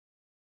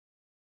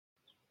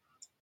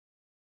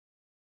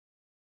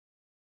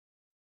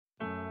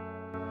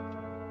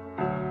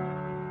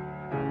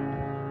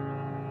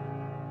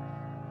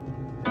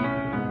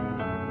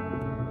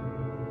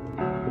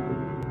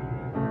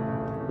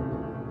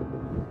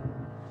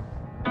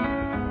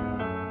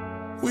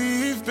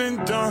we've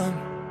been done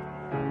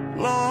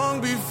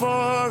long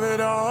before it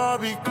all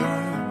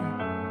begun.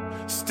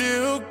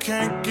 Still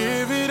can't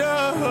give it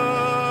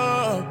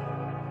up.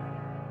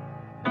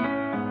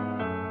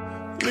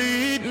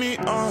 Lead me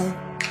on,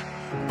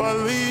 but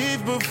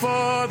leave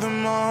before the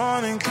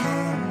morning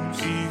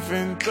comes.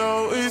 Even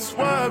though it's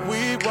what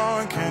we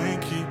want,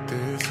 can't keep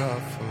this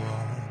up for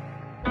long.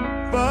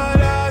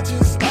 But I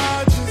just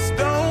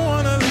don't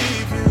wanna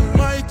leave you.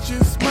 Might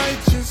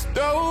just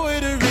know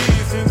it the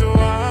reasons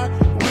why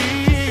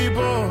we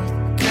both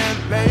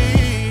can't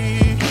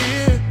lay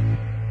here.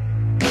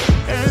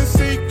 And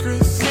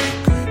secret,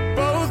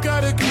 both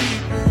gotta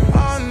keep it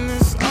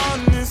honest,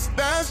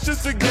 that's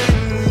just a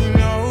game we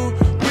know.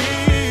 We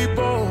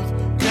both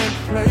can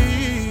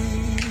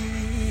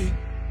play.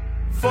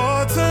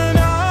 For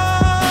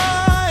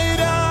tonight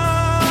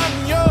I'm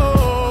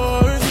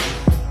yours,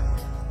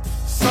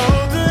 so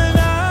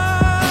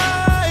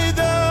deny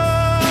the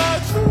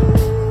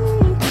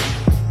truth,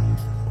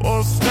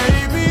 or stay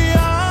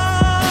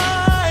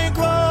behind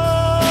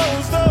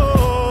closed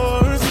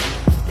doors.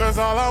 'Cause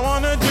all I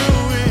wanna do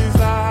is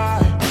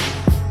lie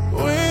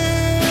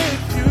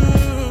with you,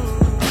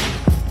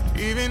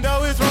 even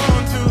though it's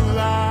wrong to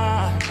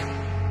lie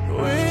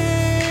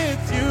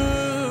with you.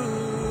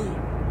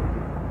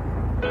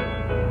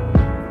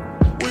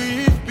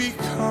 We've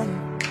become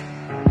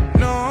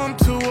numb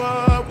to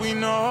what we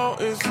know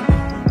is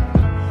wrong,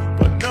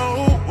 but no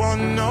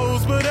one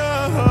knows but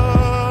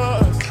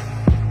us.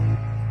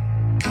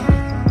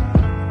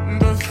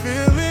 The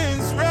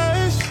feelings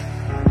rush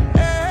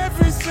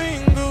every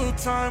single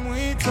time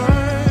we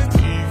touch,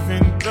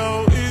 even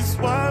though it's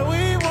what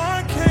we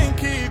want, can't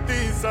keep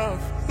these up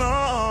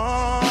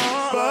long.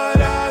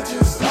 But I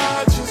just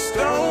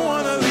don't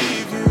wanna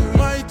leave you.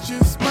 Might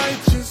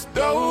just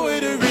know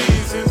it the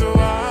reasons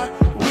why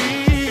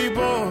we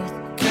both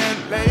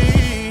can't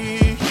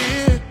lay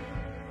here.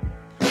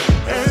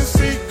 And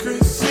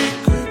secret,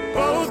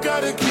 both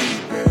gotta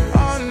keep it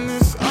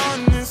honest,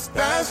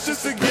 that's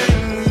just a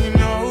game we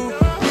know.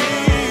 We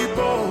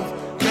both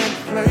can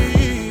play.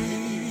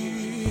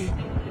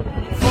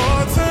 For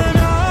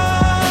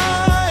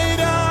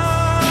tonight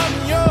I'm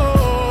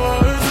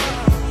yours,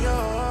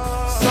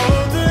 so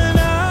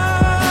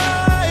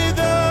deny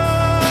the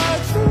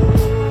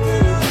truth,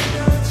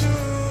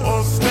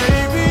 or stay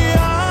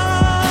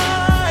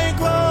behind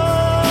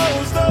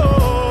closed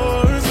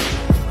doors.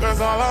 'Cause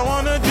all I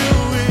wanna do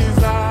is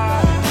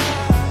lie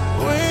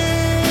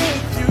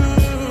with you.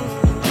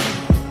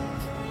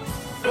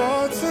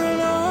 For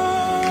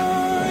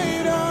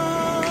tonight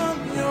I'm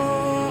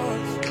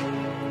yours,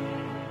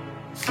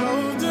 so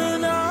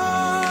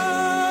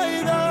deny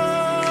the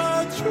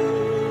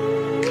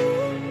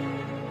truth,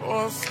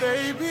 or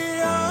stay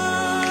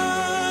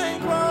behind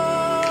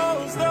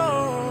closed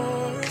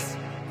doors.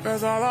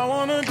 'Cause all I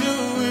wanna do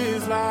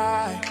is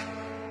lie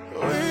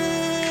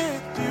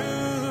with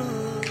you,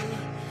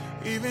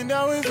 even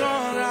though it's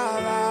wrong,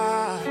 I'll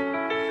lie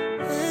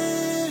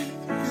with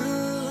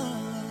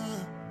you.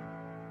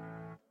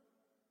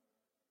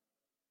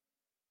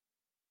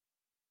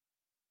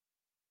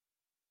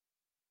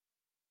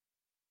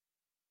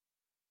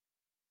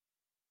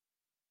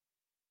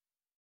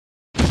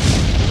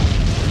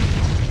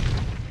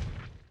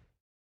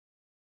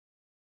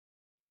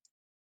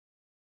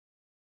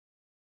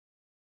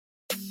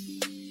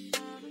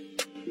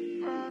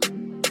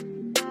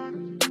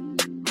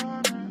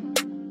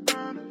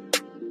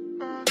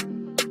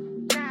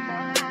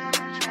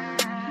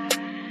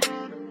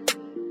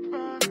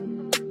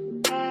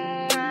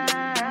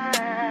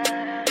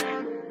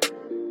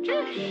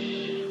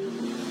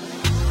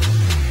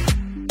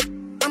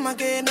 I'ma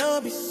get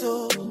no be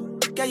so.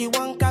 Girl, you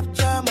won't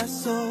capture my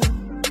soul.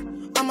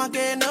 I'ma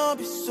get no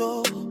be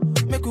so.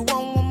 Make you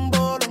one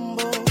wumbo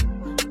lumbo.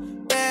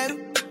 Better,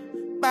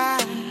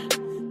 bye.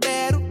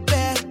 Better,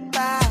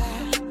 bye.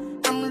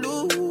 I'm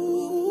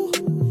loose.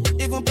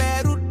 Even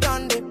better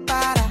done the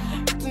para.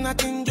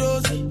 Tonight in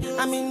Josie,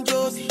 I'm in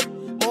Josie.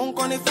 Won't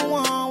call it for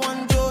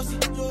one Josie.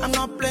 I'm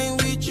not playing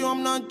with you,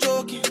 I'm not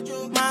joking.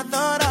 My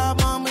thought of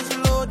mom is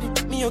loaded.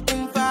 Me, you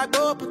can fight,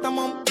 go put them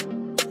on.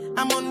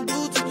 I'm on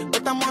duty,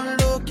 but I'm on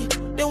low-key.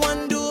 They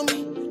want do me,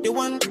 they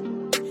want do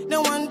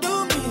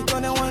me.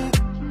 Cause they want,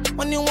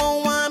 when you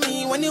won't want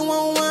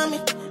me,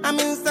 I'm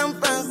in San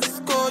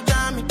Francisco,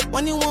 Jammy.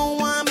 When you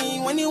won't want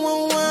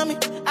me,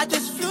 I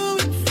just flew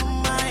in from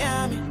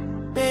Miami.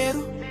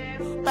 Peru,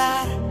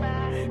 para,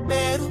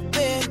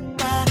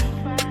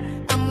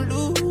 I'm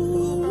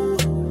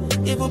loose.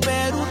 Even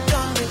Peru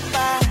done the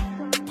para.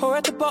 Pour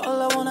out the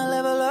bottle, I wanna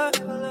level up.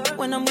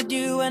 When I'm with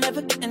you, I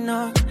never get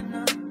enough.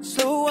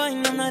 Slow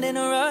wine, I'm not in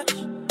a rush.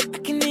 I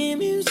can hear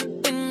music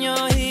when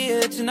you're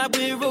here. Tonight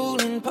we're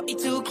rolling, party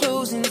till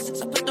closing.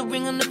 Since I put the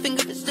ring on the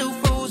finger, it's still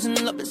frozen.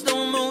 Love in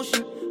slow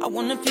motion, I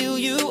wanna feel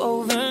you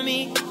over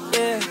me,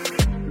 yeah.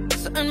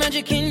 Certain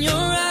magic in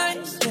your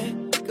eyes, yeah.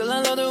 Girl,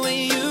 I love the way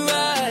you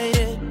ride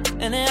it,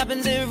 and it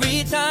happens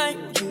every time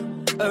you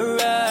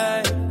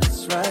arrive.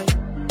 That's right.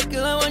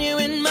 Girl, I want you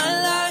in my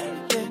life,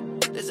 yeah.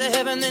 There's a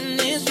heaven and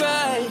it's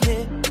right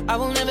here, I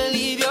will never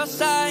leave your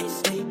side.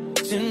 Stay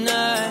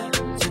tonight,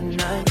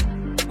 tonight.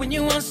 When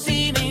you won't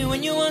see me,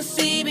 when you won't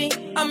see me,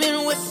 I'm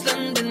in West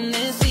London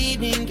this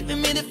evening,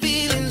 giving me the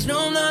feelings.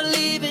 No, I'm not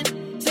leaving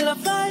till I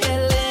fly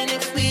LA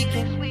next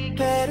weekend.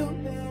 Peru,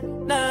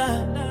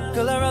 nah,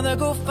 girl, I'd rather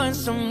go find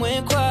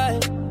somewhere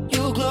quiet.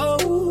 You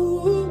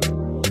glow,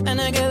 and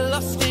I get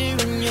lost here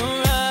in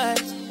your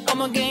eyes.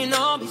 I'm again,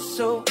 I'll be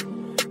so.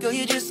 Girl,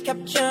 you just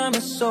capture my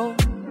soul.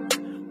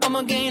 I'm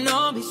again,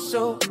 I'll be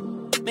so.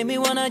 Make me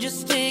wanna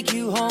just take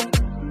you home.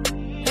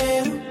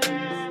 Peru,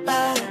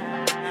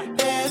 para,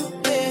 Peru,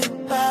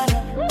 Peru, para.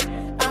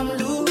 I'm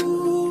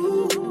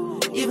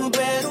loose, even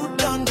Peru,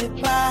 donde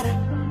para.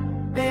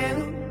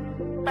 Peru,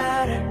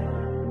 para,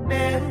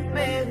 Peru,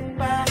 Peru,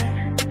 para.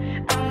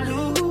 I'm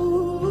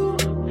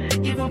loose,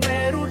 even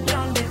Peru,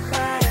 donde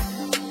para.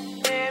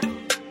 Peru,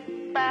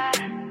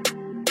 para,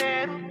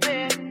 Peru,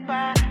 Peru,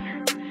 para.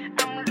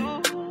 I'm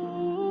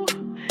loose,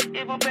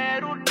 even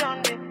Peru,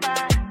 donde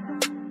para.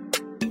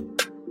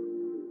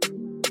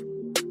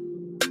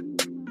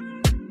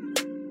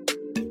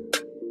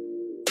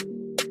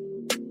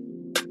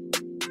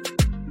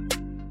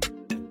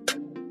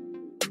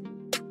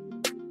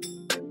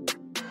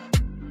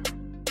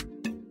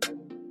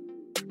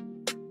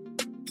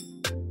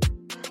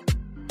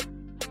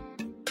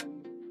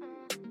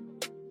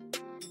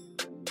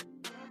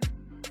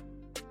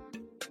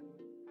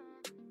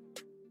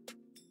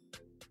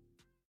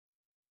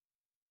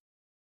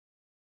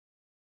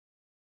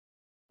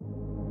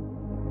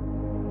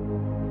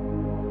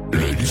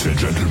 Ladies and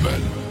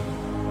gentlemen,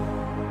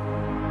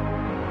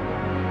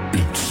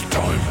 it's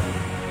time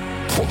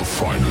for the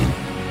final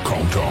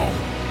countdown.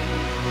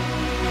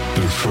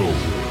 The show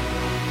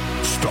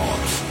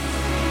starts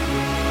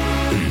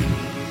in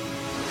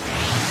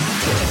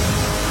 10,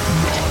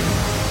 9,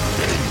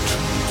 8,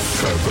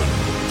 7,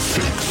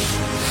 6,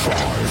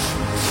 5,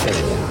 4,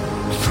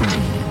 3,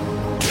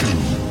 2,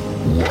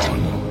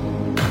 1.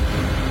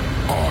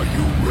 Are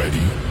you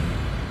ready?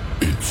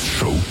 It's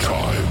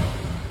showtime.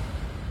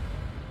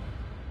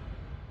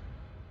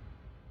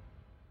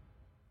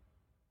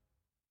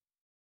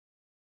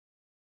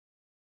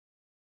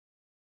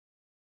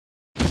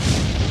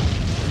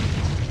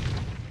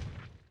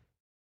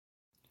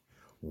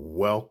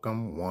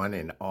 Welcome, one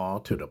and all,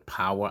 to the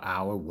Power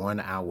Hour, 1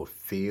 hour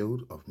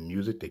filled of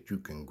music that you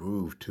can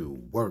groove to,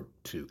 work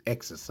to,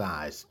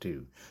 exercise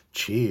to,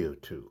 chill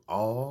to,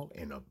 all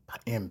in an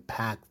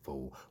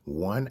impactful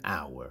 1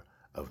 hour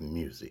of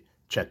music.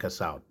 Check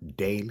us out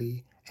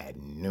daily at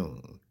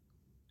noon.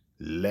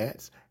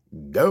 Let's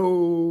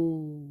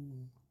go!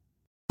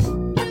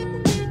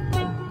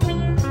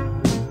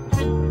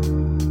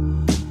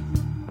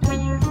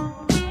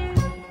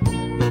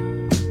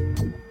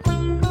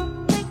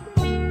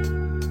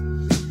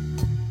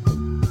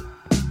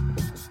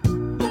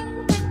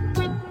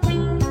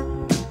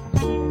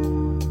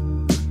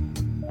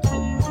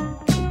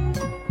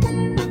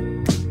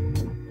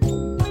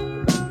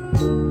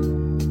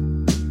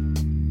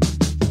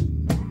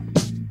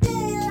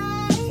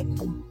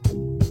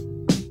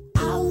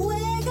 I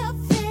wake up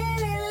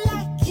feeling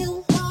like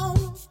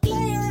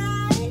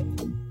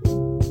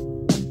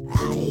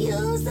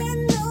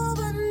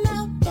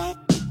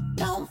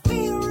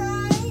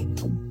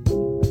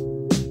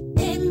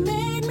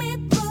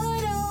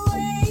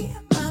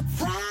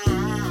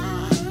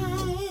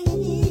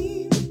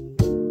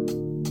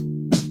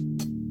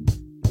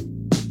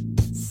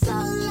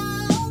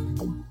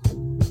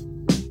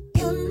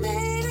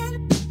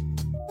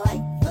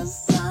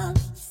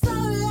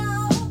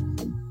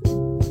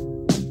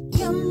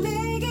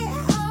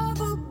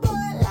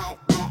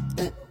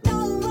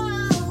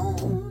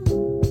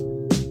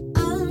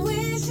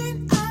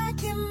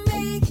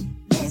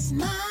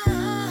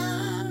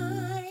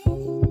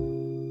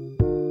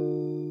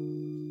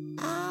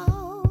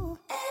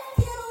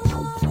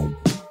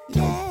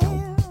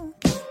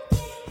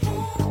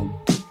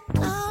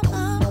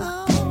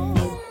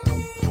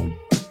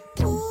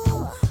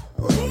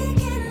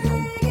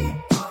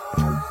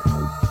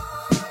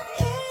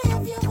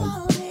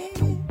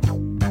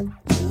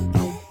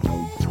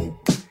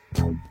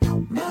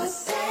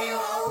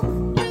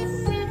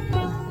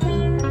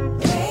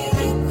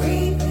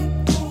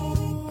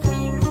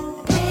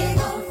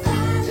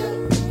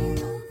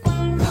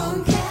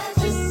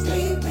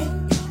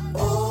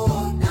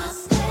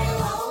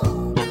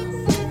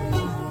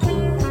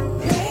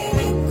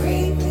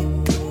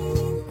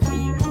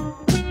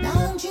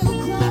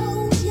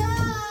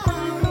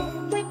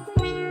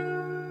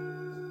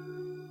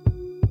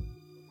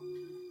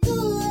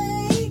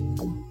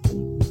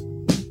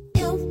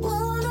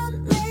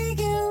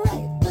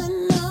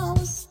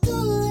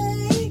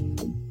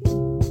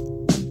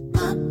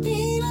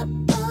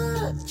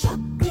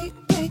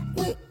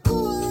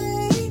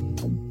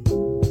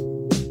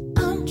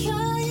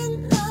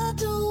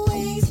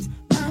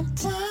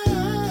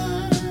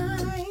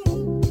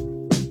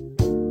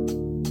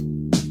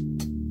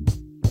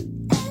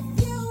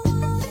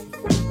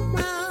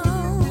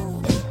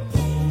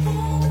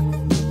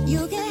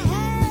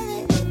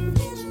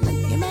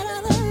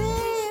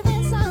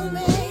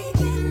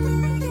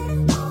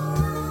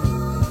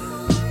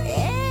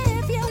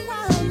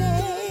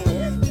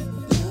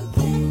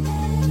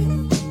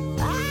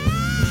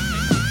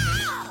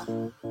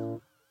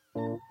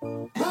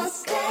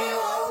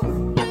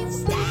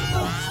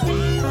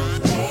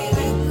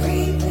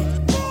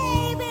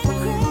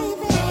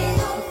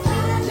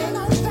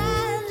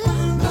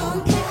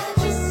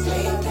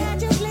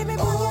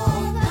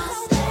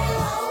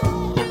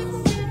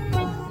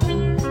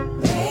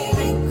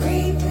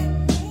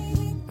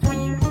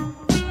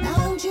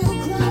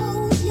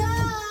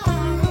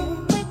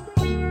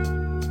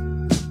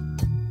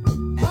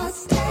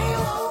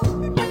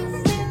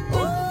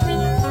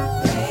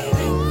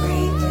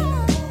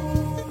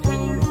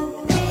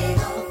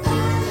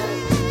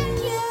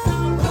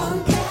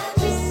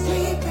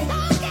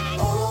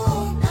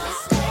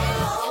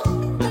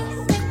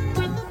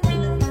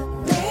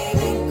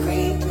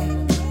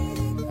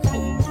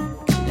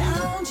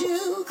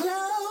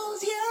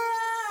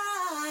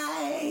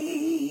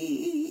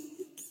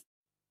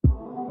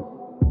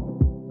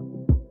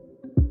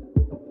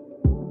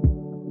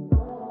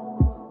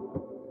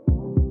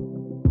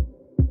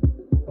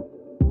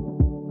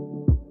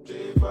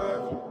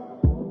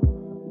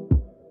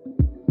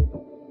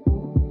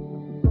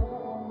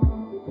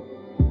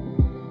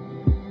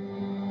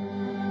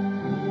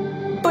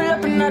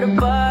another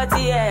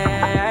party,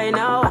 yeah. I ain't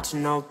not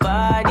watching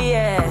nobody,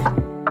 yeah.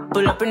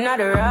 Pull up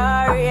another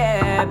Rari,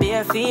 yeah.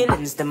 Bare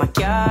feelings that I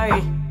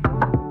carry.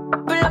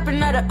 Pull up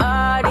another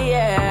Audi,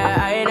 yeah.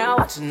 I ain't not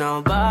watching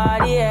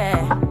nobody,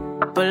 yeah.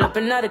 Pull up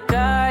another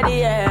card,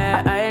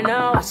 yeah. I ain't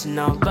not watching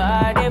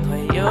nobody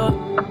but you.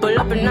 Pull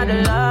up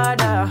another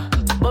ladder.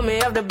 But me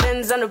have the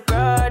Benz and the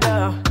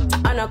Prada.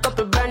 And a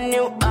couple brand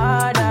new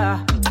order.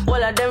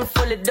 All of them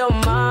fully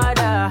don't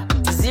matter.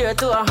 0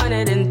 to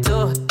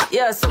 102.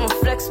 Yeah, so I'ma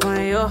flex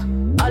on you.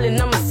 All in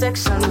on my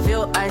section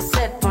view, I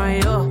set on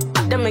you.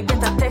 Then me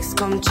get a text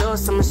come true,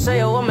 so I'ma show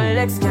you what my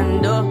legs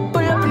can do.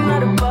 Pull up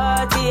another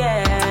party,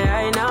 yeah.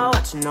 I ain't not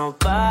watching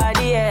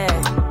nobody, yeah.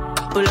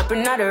 Pull up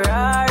another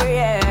Rari,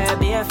 yeah.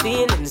 Bare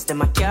feelings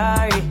that I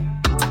carry.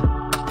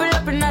 Pull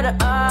up another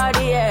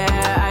Audi,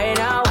 yeah. I ain't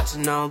not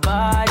watching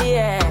nobody,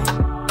 yeah.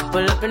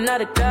 Pull up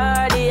another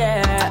card,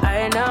 yeah. I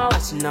ain't not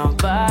watching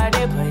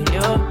nobody but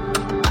you.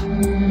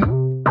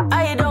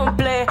 I don't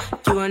play,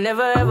 you will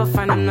never ever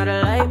find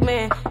another like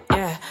me,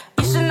 yeah.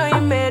 You should know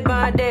you made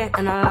my day,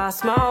 and I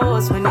lost my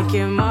horse when you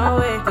came my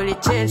way. Really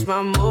changed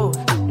my mood,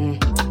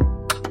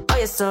 Oh,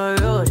 you're so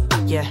rude,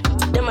 yeah.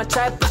 Then I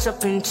try push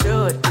up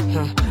intrude,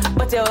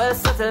 but you're well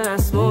subtle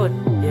and smooth,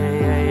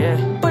 yeah.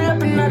 Pull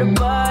up another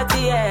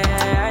party, yeah.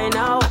 I ain't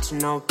not watching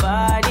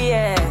nobody,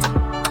 yeah.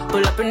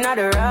 Pull up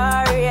another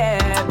Rari,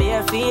 yeah.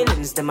 Bare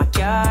feelings that I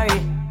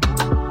carry.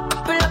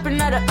 Pull up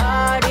another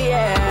Audi,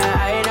 yeah.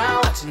 I ain't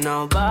not watching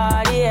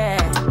nobody, yeah.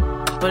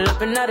 Pull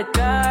up another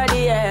card,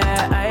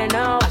 yeah. I ain't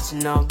not watching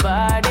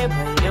nobody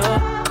but you.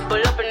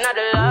 Pull up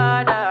another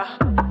ladder.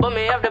 But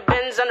me have the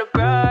Benz and the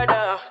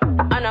Prada.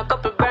 And a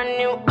couple brand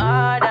new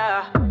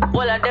order.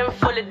 All of them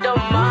fully don't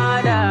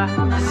matter.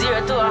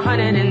 0 to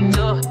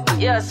 102.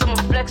 Yeah, so I'ma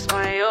flex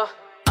on you.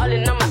 All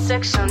in on my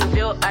section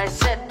view, I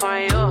set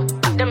on you.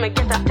 Then me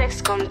get a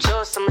text come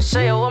true, so I'ma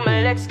show you what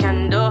my legs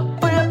can do.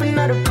 Pull up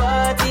another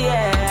party,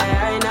 yeah.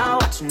 I ain't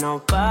not watching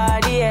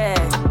nobody, yeah.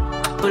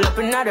 Pull up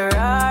another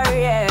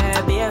Rari,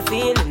 yeah. Bare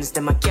feelings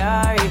that I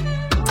carry.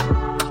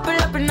 Pull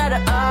up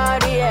another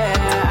Audi, yeah.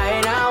 I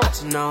ain't not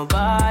watching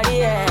nobody,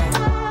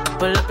 yeah.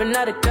 Pull up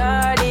another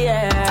card,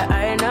 yeah.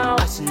 I ain't not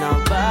watching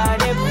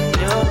nobody but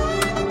you.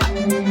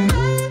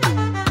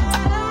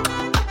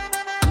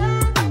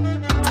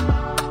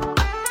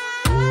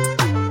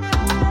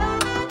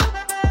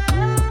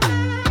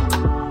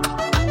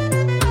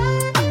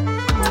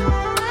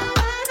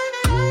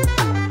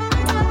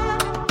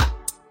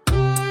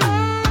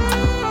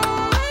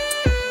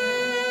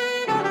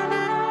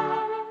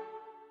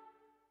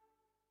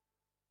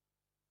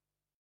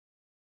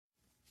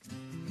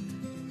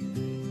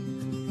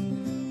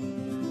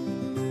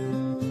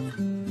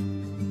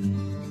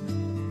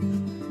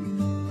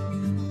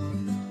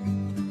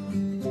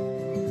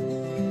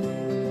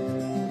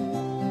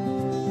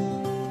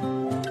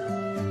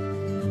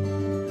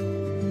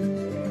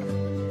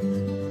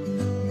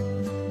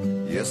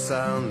 Yes,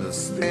 I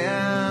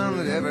understand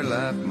that every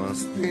life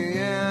must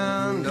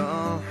end.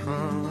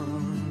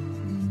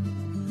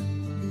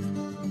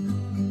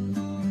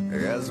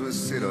 As we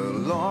sit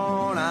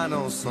alone, I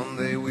know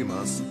someday we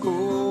must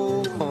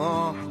go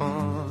on.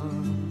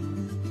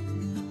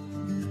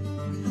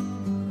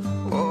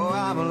 Oh,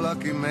 I'm a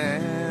lucky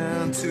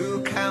man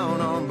to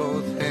count on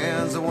both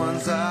hands the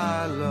ones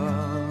I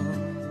love.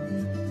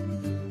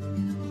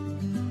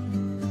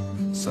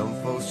 Some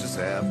folks just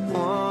have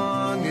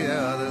one,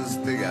 yeah, others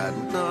they got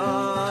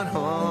none.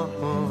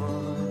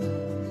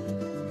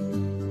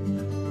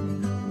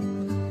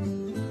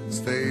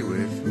 Stay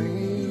with me,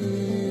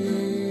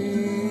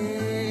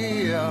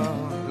 oh,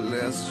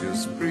 let's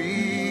just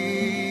breathe.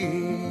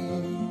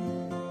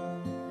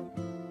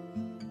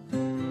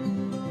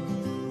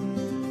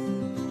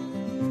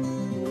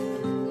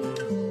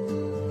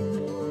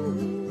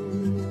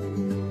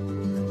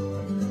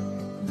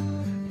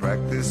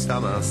 Practice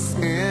on my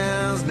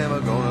sins, never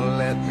gonna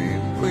let me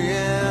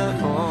win.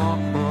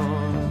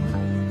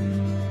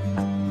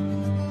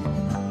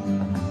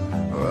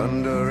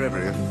 Under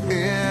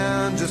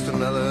everything, just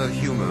another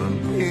human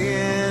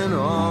being.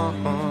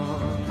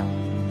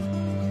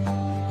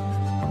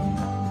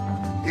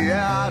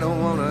 Yeah, I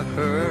don't wanna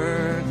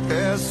hurt.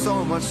 There's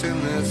so much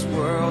in this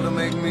world to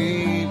make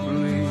me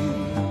bleed.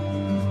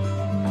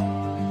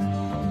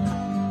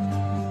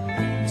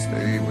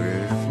 Stay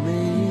with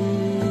me,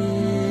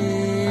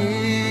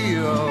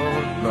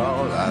 oh,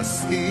 all I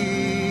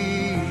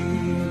see.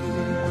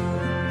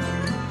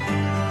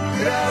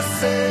 Did I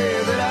say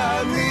that I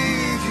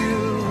need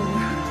you?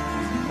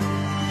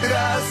 Did I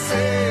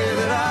say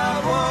that I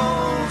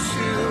want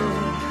you?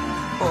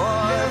 Or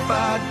if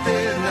I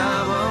didn't,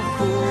 I'm a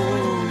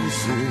fool, you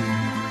see.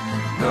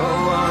 No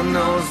one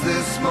knows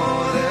this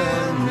more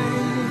than me.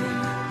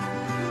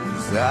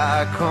 As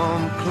I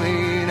come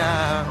clean, I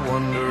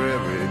wonder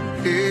every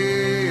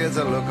day as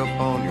I look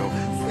upon your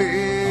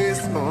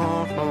face.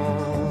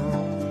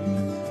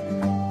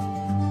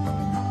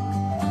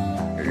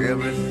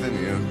 Everything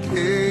you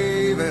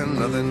gave and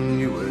nothing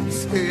you would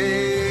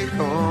take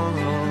on.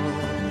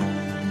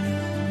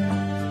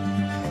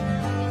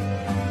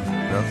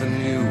 nothing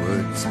you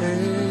would take,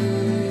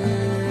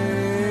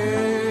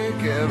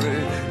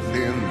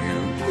 everything you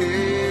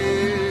give.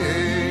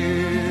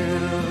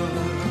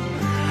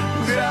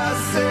 Did I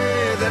say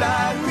that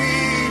I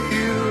need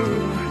you?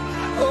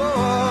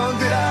 Oh,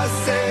 did I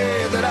say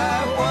that I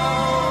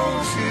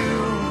want you?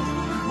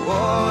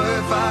 Oh,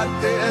 if I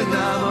didn't,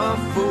 I'm a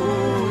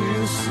fool,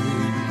 you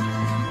see.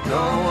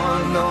 No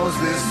one knows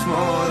this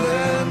more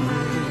than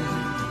me.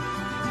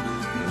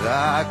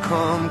 I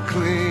come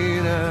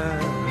cleaner.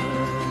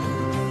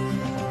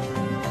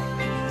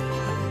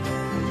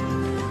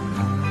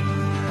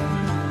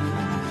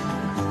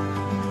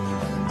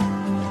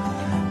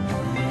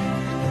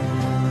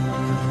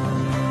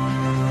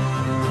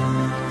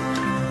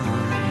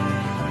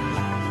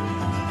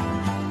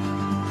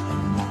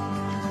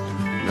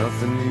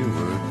 Nothing you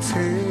would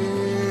take,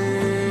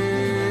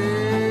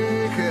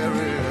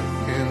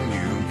 everything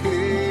you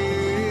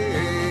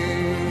gave.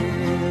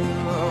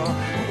 Oh,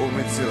 hold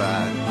me till I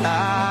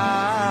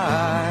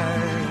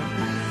die,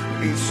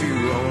 meet you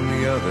on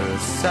the other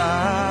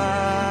side.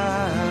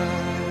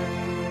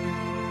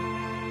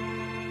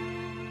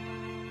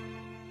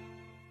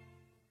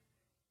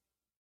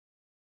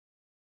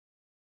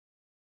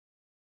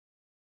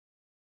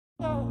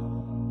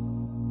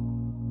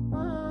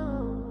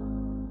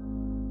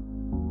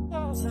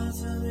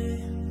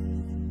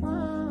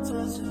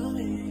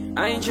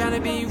 I ain't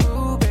tryna be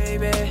rude,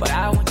 baby, but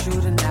I want you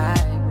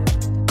tonight.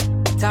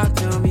 Talk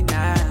to me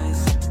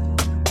nice,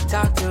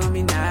 talk to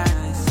me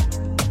nice.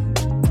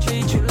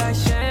 Treat you like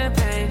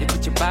champagne, and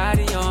put your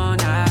body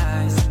on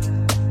ice.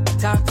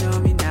 Talk to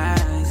me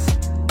nice,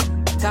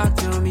 talk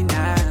to me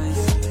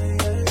nice.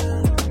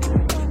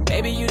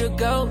 Baby, you the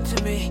GOAT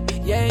to me,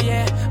 yeah,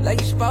 yeah, like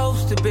you're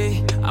supposed to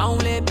be. I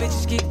don't let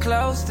bitches get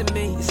close to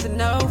me, it's a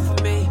no for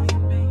me.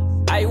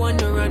 I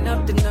wanna run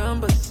up the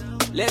numbers,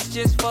 let's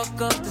just fuck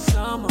up the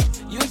summer.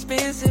 You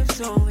expensive,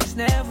 so it's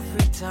never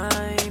free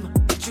time.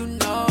 But you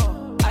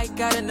know, I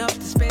got enough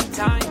to spend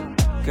time.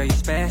 Girl, you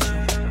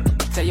special.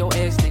 Tell your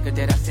ex nigga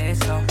that I said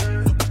so.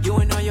 You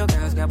and all your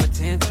girls got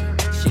potential.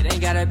 Shit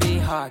ain't gotta be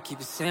hard, keep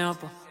it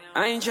simple.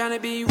 I ain't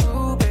tryna be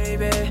rude,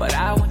 baby, but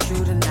I want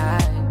you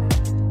tonight.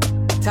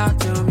 Talk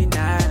to me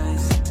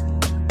nice,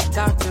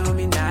 talk to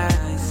me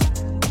nice.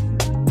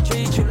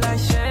 Treat you like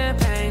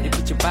champagne, and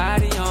put your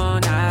body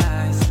on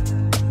ice.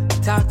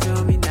 Talk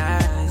to me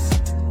nice,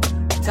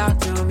 talk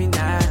to me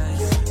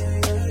nice.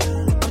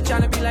 I'm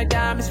tryna be like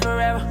diamonds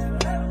forever.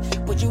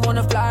 Put you on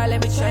the fly,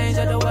 let me change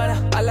up the weather.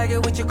 I like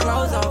it with your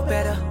clothes off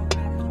better.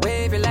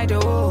 Wave it like the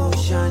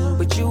ocean,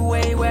 but you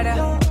way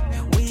wetter.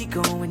 We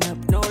going up,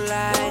 no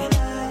lie.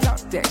 Talk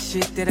that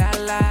shit that I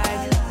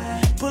like.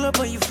 Pull up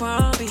on you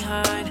from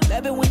behind.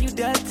 Love it when you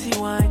dirty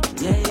wine.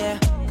 Yeah, yeah,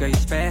 girl, you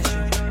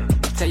special.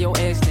 Tell your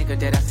ex nigga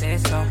that I said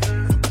so.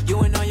 You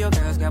and all your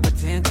girls got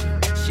potential.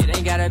 Shit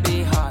ain't gotta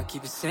be hard,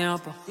 keep it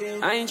simple.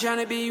 I ain't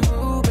tryna be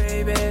rude,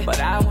 baby, but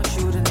I want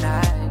you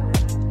tonight.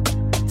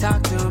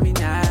 Talk to me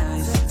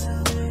nice,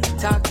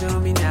 talk to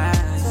me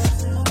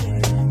nice.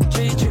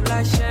 Treat you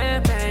like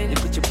champagne, and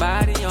put your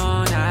body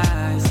on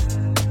ice.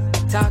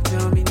 Talk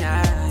to me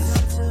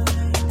nice,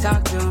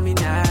 talk to me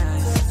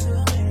nice.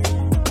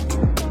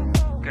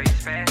 Girl, you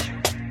special.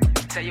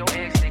 Tell your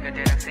ex nigga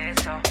that I said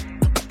so.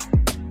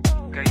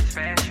 Girl, you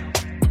special.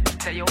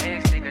 Tell your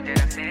ex nigga that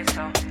I said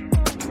so.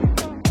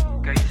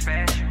 Girl, you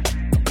special.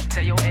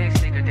 Tell your ex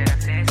nigga that I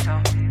said so.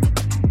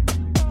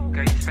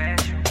 Girl, you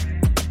special.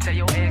 Tell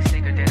your ex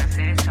nigga that I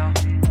said so.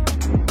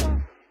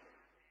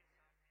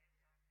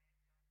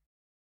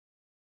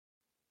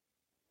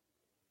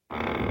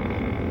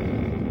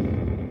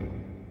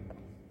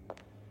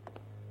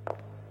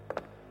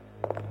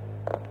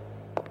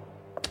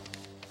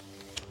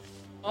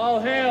 All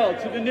hail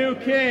to the new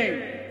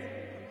king.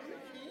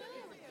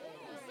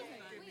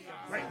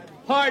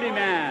 Party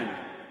man.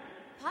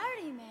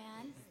 Party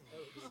man?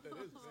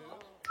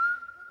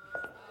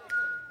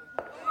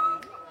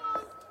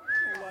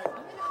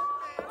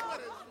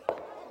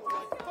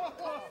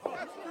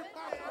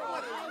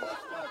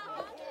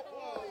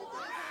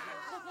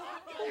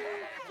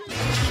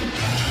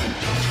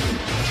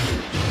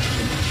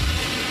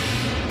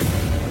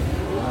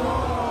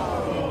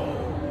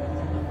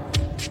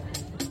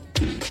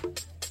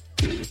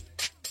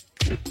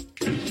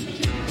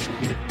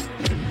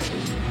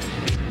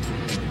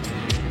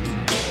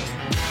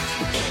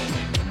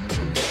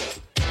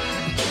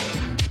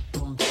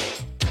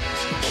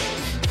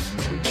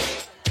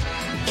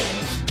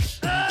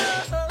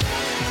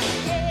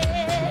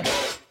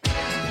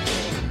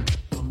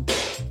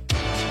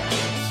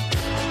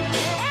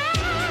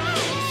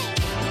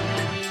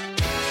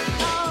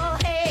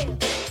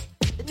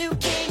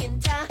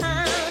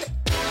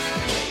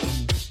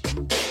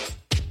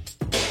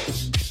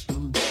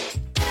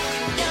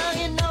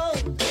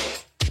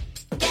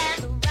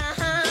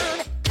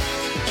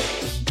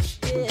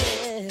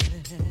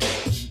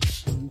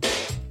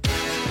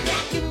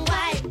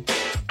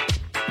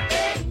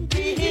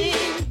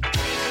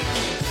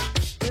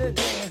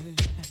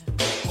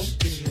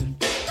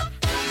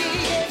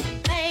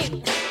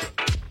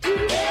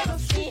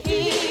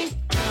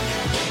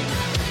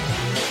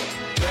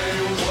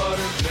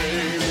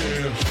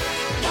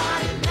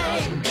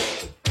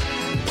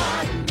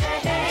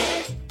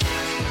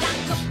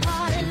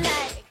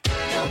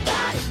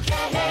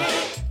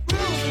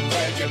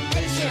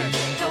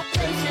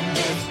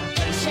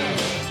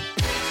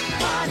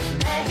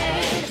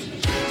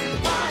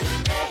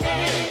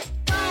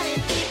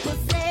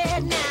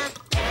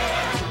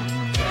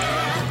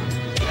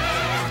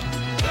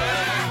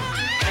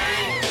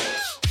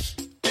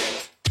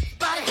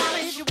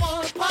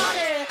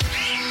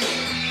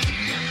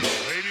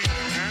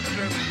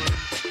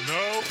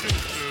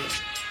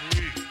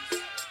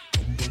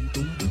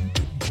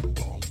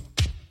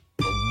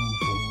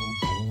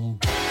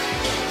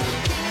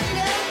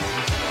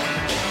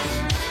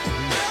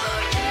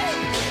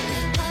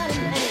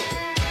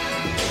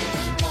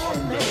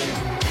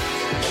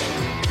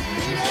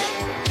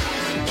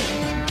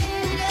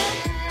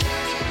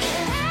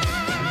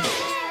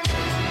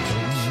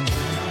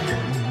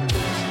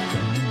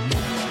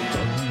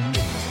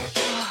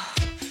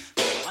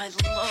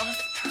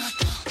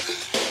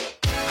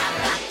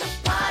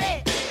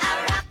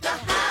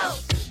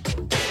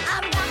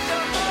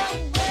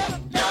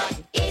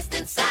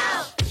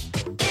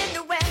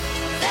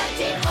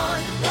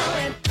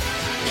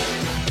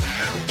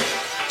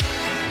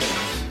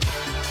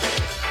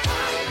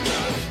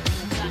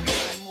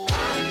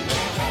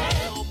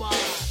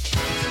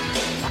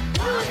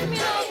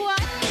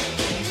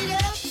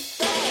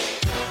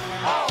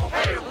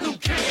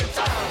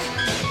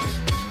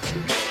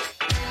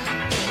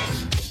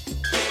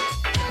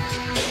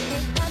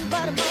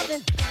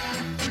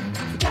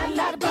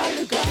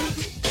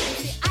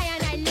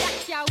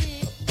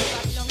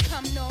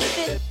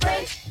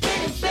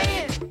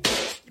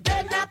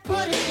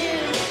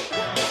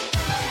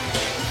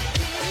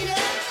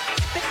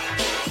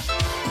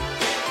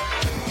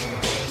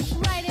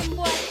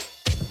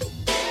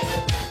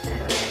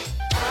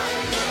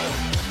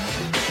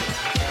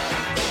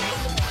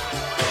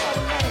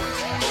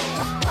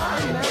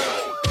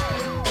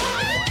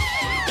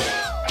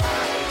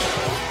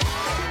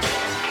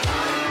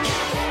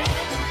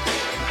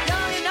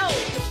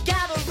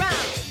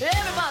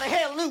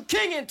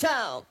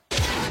 town.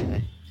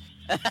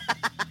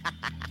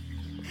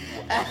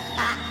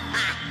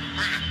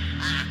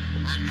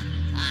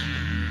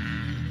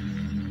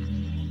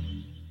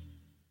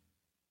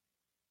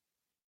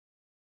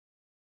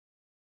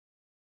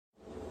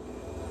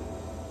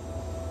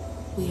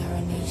 We are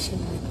a nation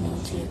with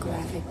no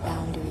geographic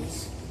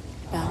boundaries,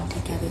 bound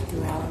together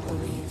through our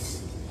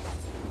beliefs.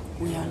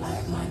 We are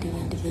like-minded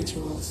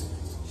individuals,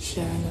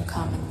 sharing a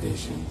common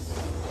vision,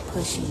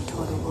 pushing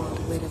toward a world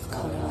rid of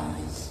color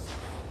lines.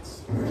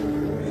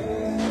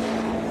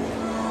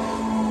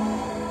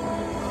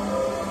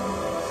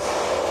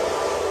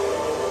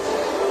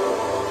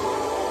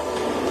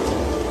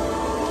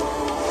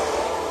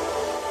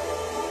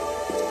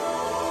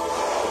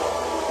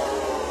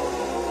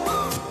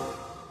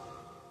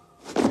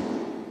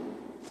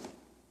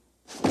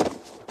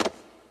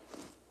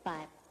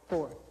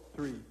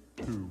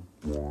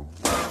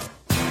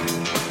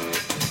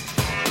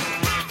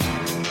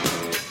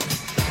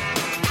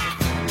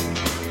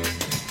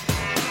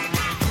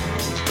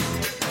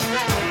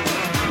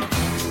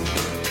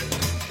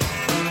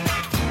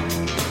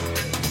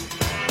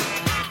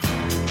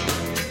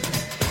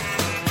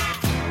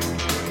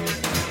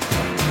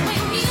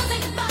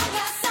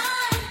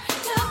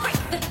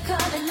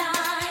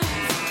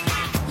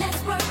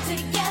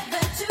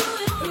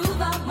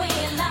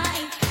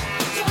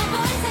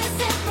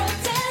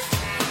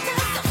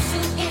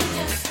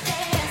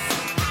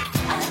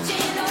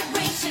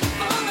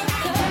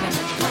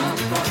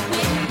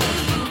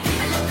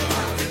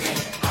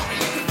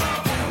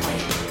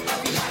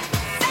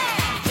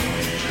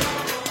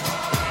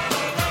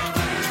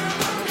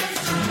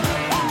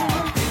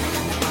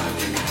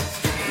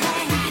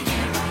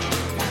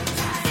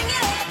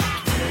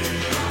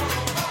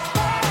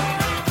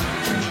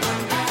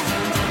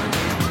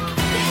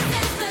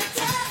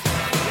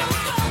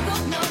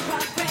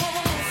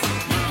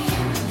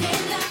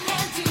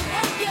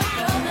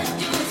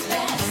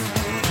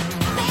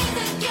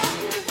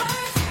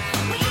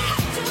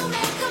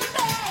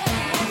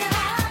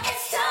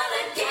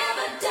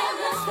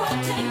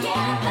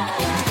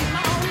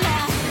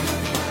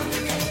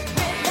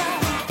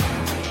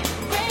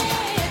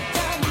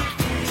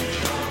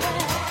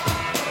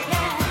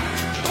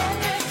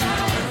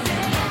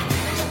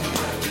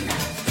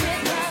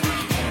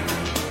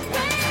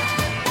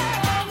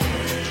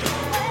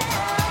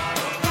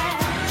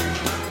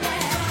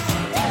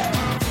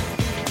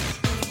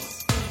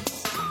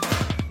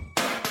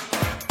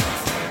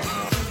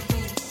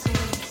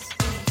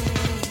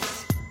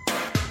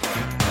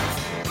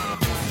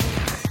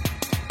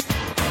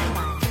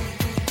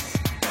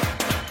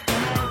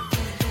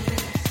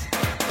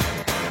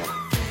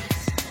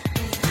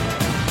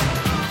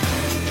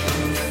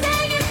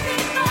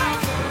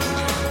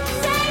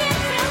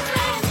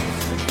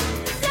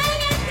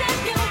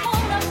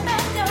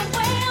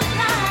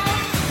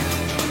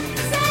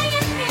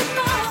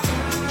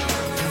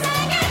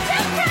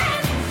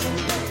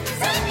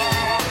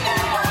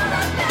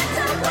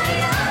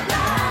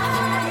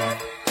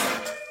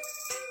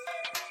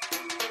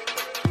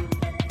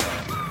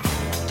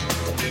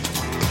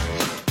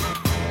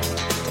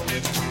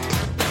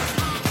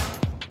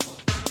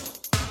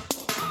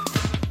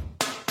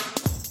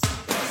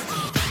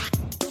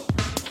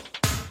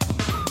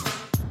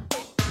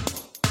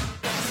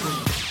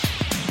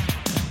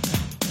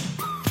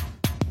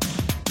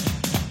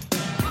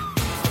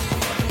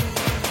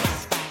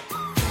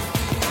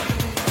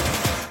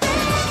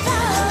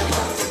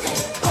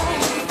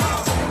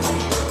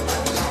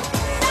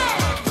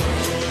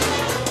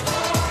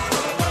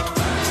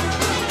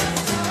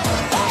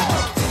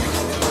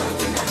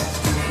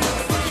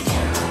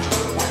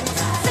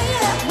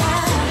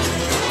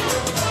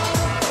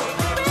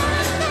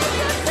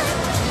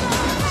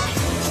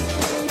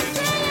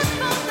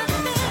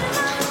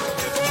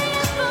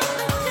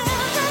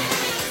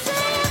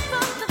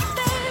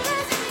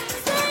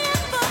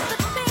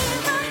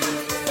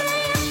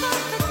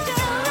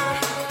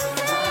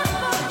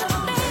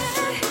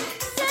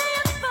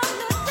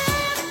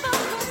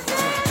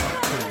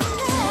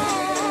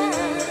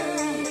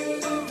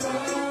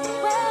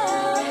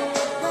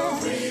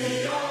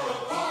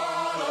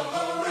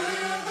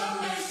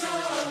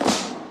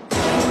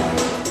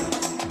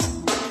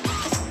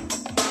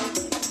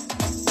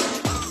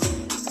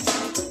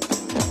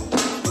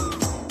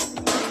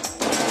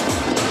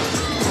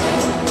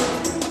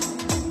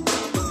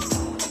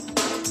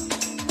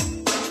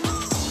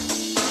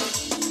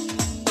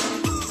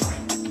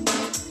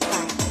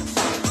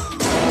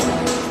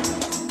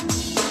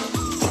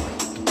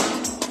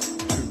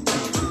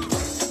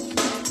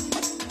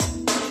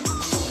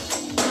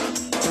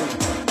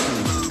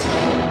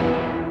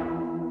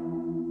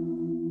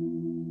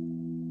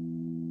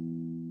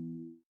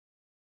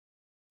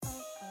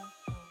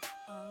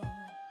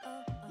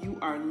 You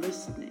are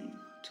listening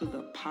to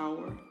the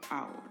Power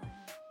Hour.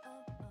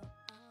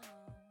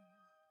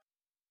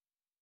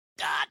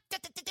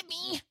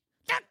 Me,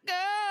 that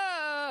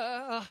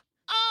girl.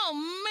 Oh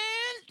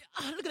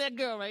man, look at that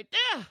girl right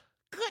there.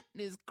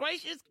 Goodness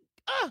gracious.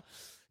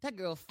 That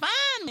girl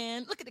fine,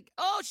 man. Look at the.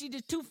 Oh, she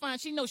just too fine.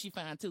 She knows she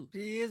fine too.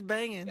 She is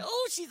banging.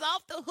 Oh, she's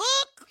off the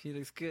hook. She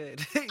looks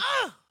good.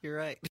 Oh. You're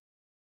right.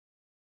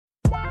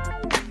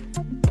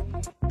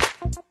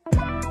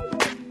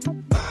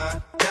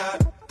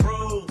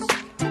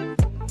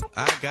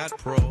 I got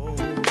pros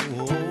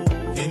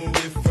in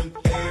different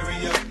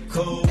area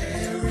codes.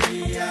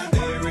 Area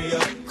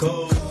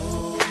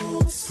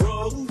codes.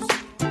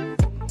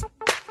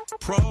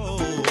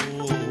 Pros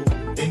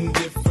in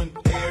different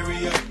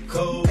area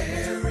codes.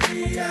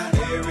 Area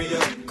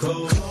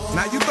codes.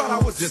 Now you thought I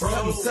was just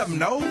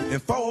 770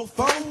 and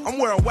 404? I'm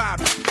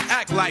worldwide.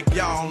 Act like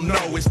y'all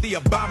know it's the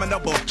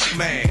abominable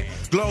man.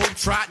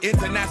 Globetrot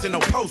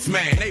International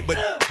Postman, neighbor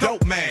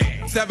dope man.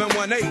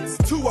 718s,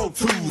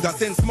 202s. I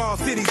send small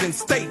cities and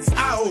states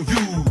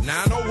IOU.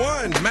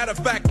 901, matter of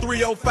fact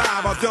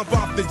 305. I'll jump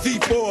off the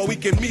G4, we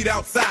can meet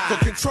outside. So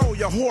control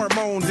your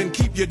hormones and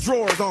keep your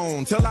drawers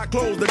on till I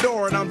close the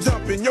door and I'm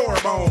jumping your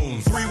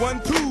bones.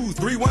 312s,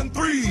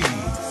 313s,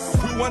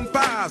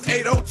 215s,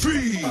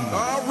 803.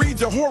 I'll read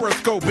your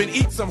horoscope and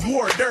eat some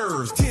hors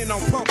d'oeuvres. 10 on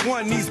pump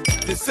one, these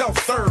is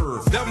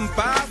self-serve.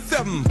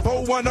 757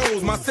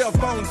 410s, my cell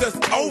phone just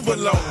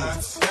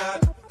overloads.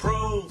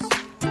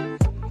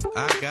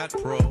 I got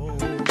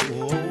pros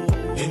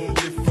in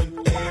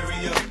different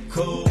area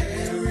codes.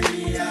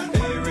 Area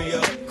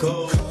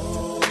codes.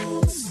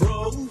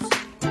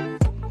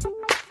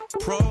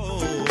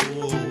 Pros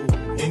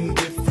in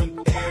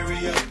different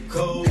area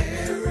codes.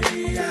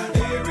 Area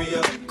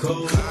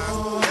codes.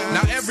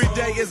 Now every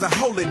day is a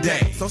holy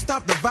day, so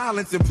stop the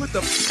violence and put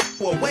the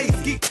away.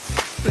 Geek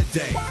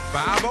today.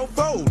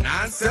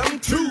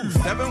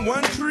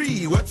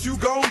 504-972-713. What you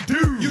gon'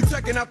 do? You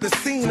checking out the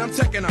scene, I'm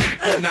checking out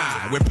an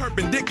eye. With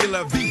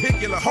perpendicular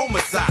vehicular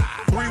homicide.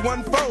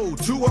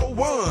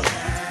 314-201.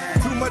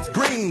 Too much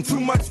green, too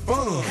much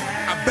fun.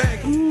 I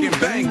bang in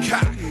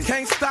Bangkok.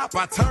 Can't stop,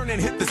 I turn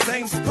and hit the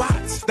same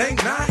spots.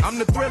 Think not, I'm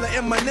the thriller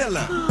in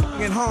Manila.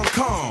 In Hong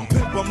Kong,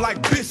 pimp 'em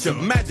like Bishop,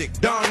 Magic,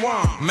 Don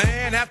Juan.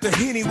 Man, after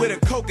Henny with a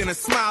Coke and a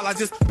smile, I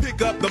just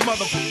pick up the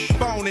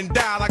phone and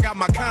dial. I got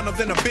my condoms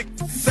in a big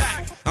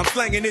sack. I'm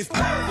slanging this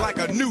like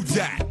a new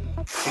jack.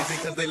 Is it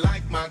cause they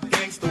like my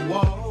gangster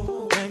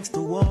wall?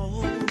 Gangster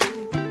wall.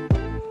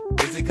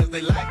 Is it cause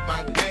they like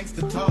my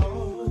gangster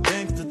talk?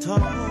 Gangster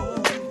talk.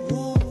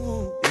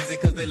 Is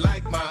it cause they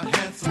like my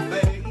handsome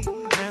face?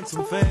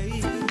 Handsome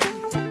face.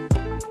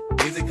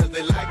 Is it cause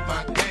they like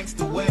my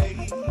gangster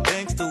way?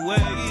 Gangster way.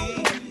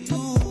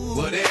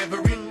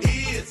 Whatever it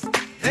is,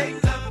 they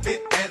love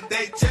it and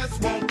they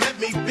just won't let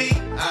me be.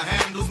 I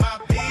handles my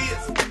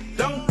biz.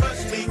 Don't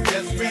rush me,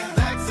 just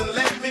relax and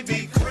let me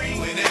be free.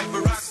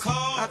 Whenever I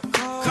call,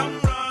 come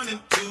running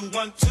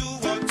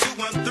 212 or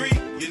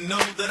 213. You know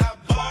that I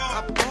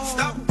ball.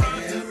 Stop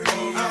running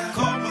or I'll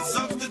call my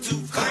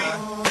substitute free.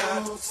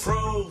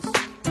 Pros,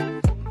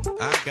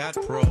 I got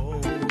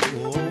pros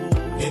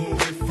in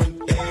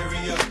different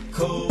area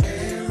codes.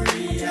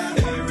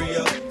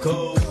 Area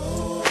codes.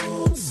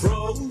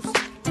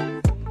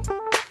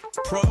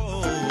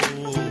 Pros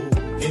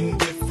in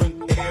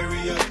different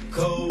area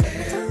codes.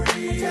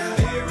 Area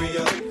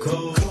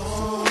codes.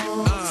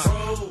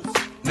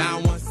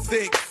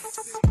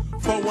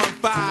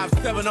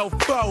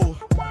 916-415-704.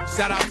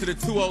 Shout out to the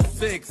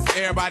 206.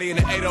 Everybody in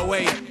the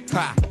 808.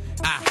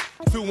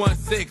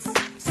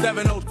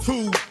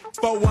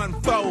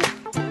 216-702-414.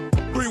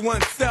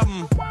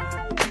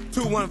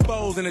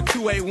 317-214s and the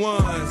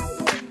 281s.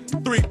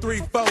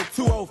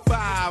 334-205.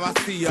 I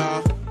see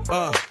y'all.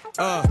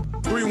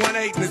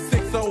 318 and the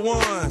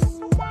 601s.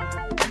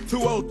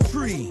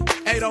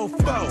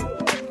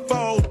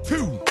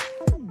 203-804-402.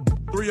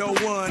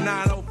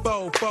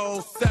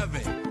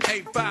 301-904-407.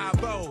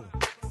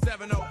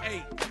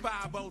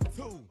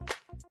 850-708-502.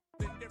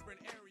 The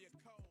different area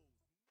codes.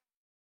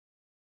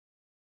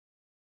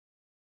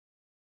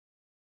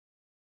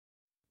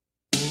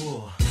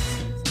 Ooh.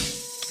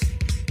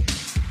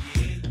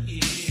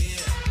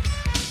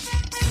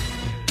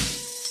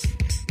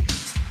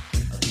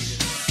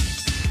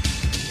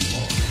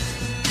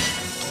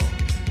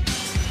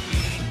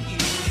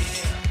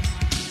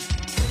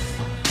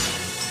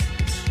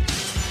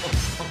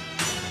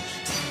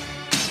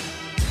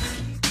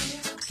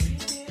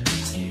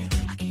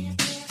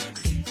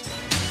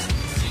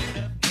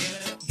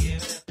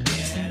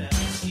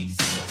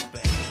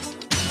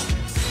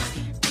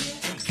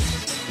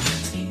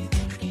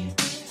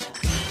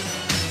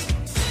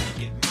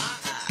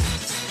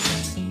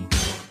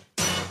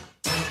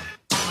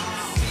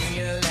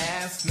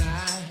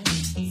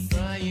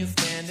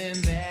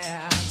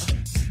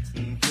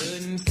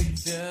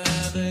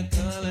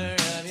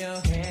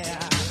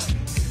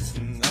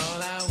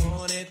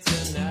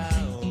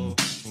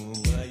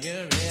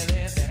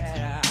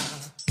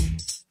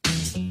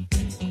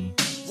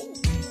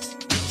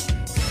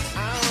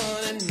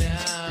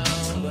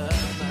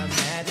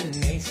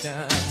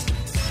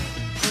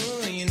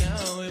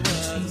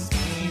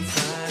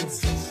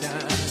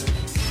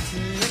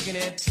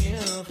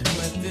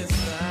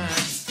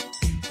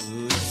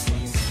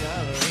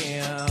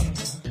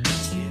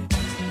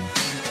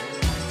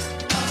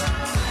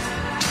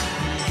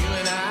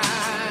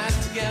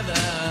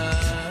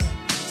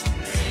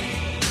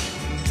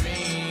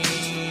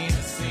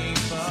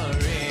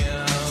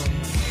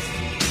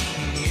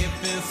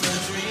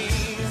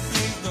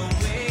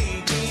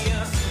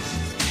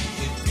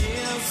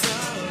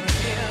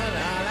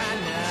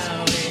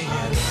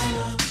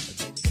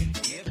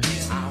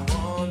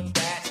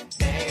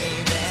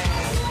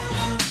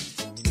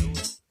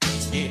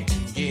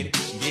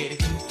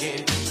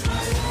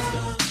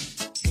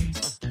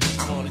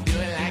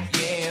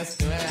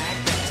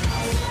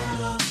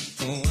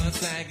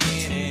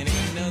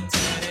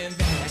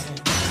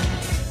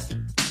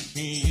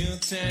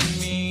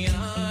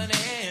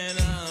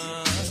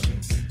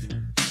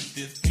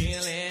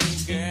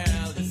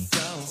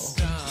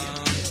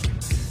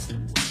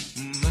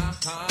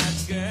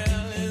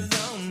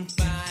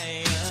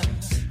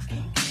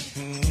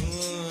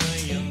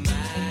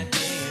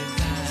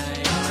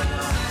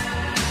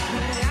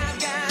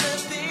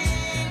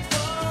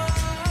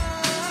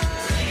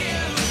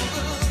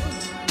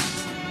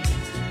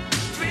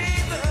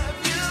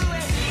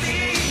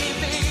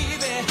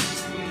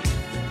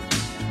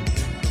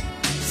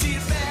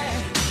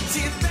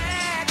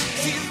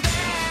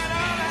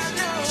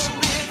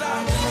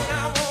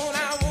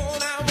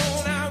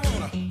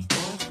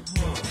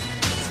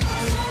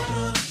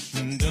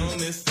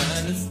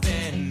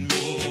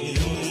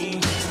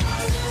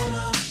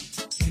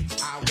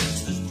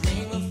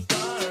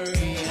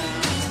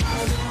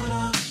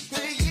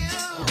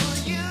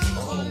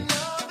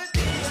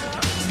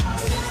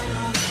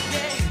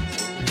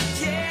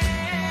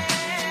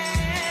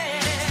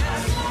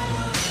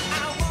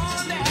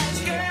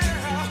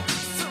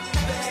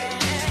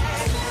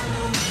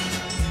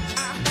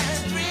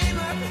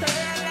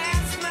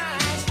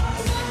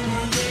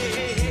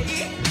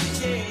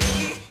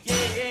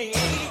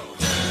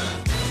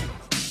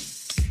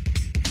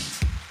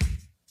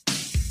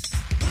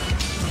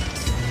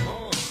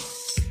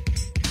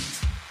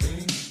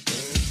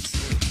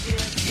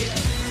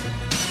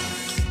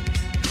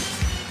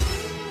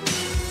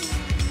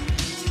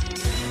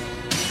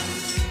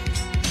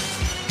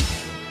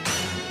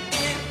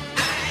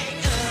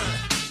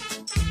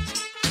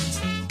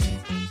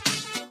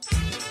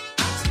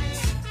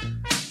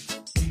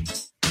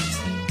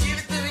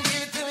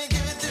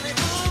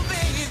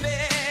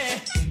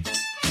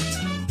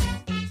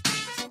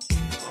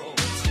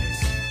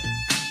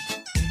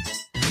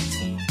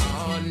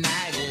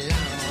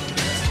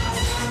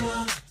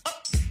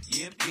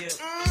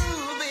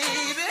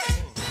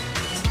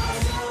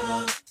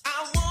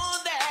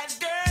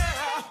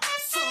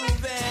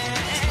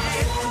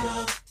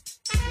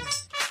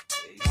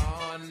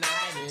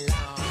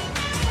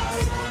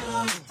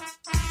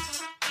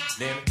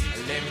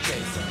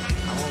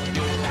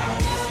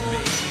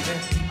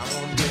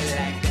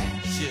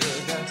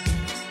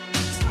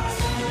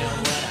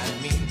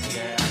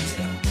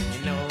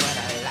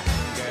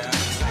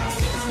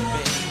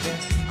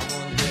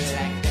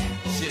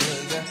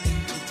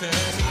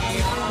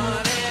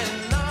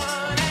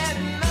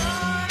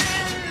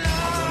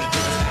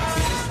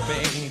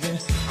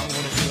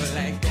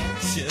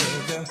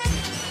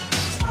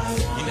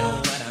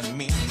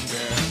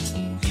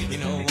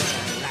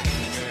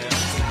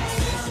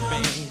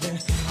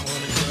 I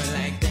wanna do it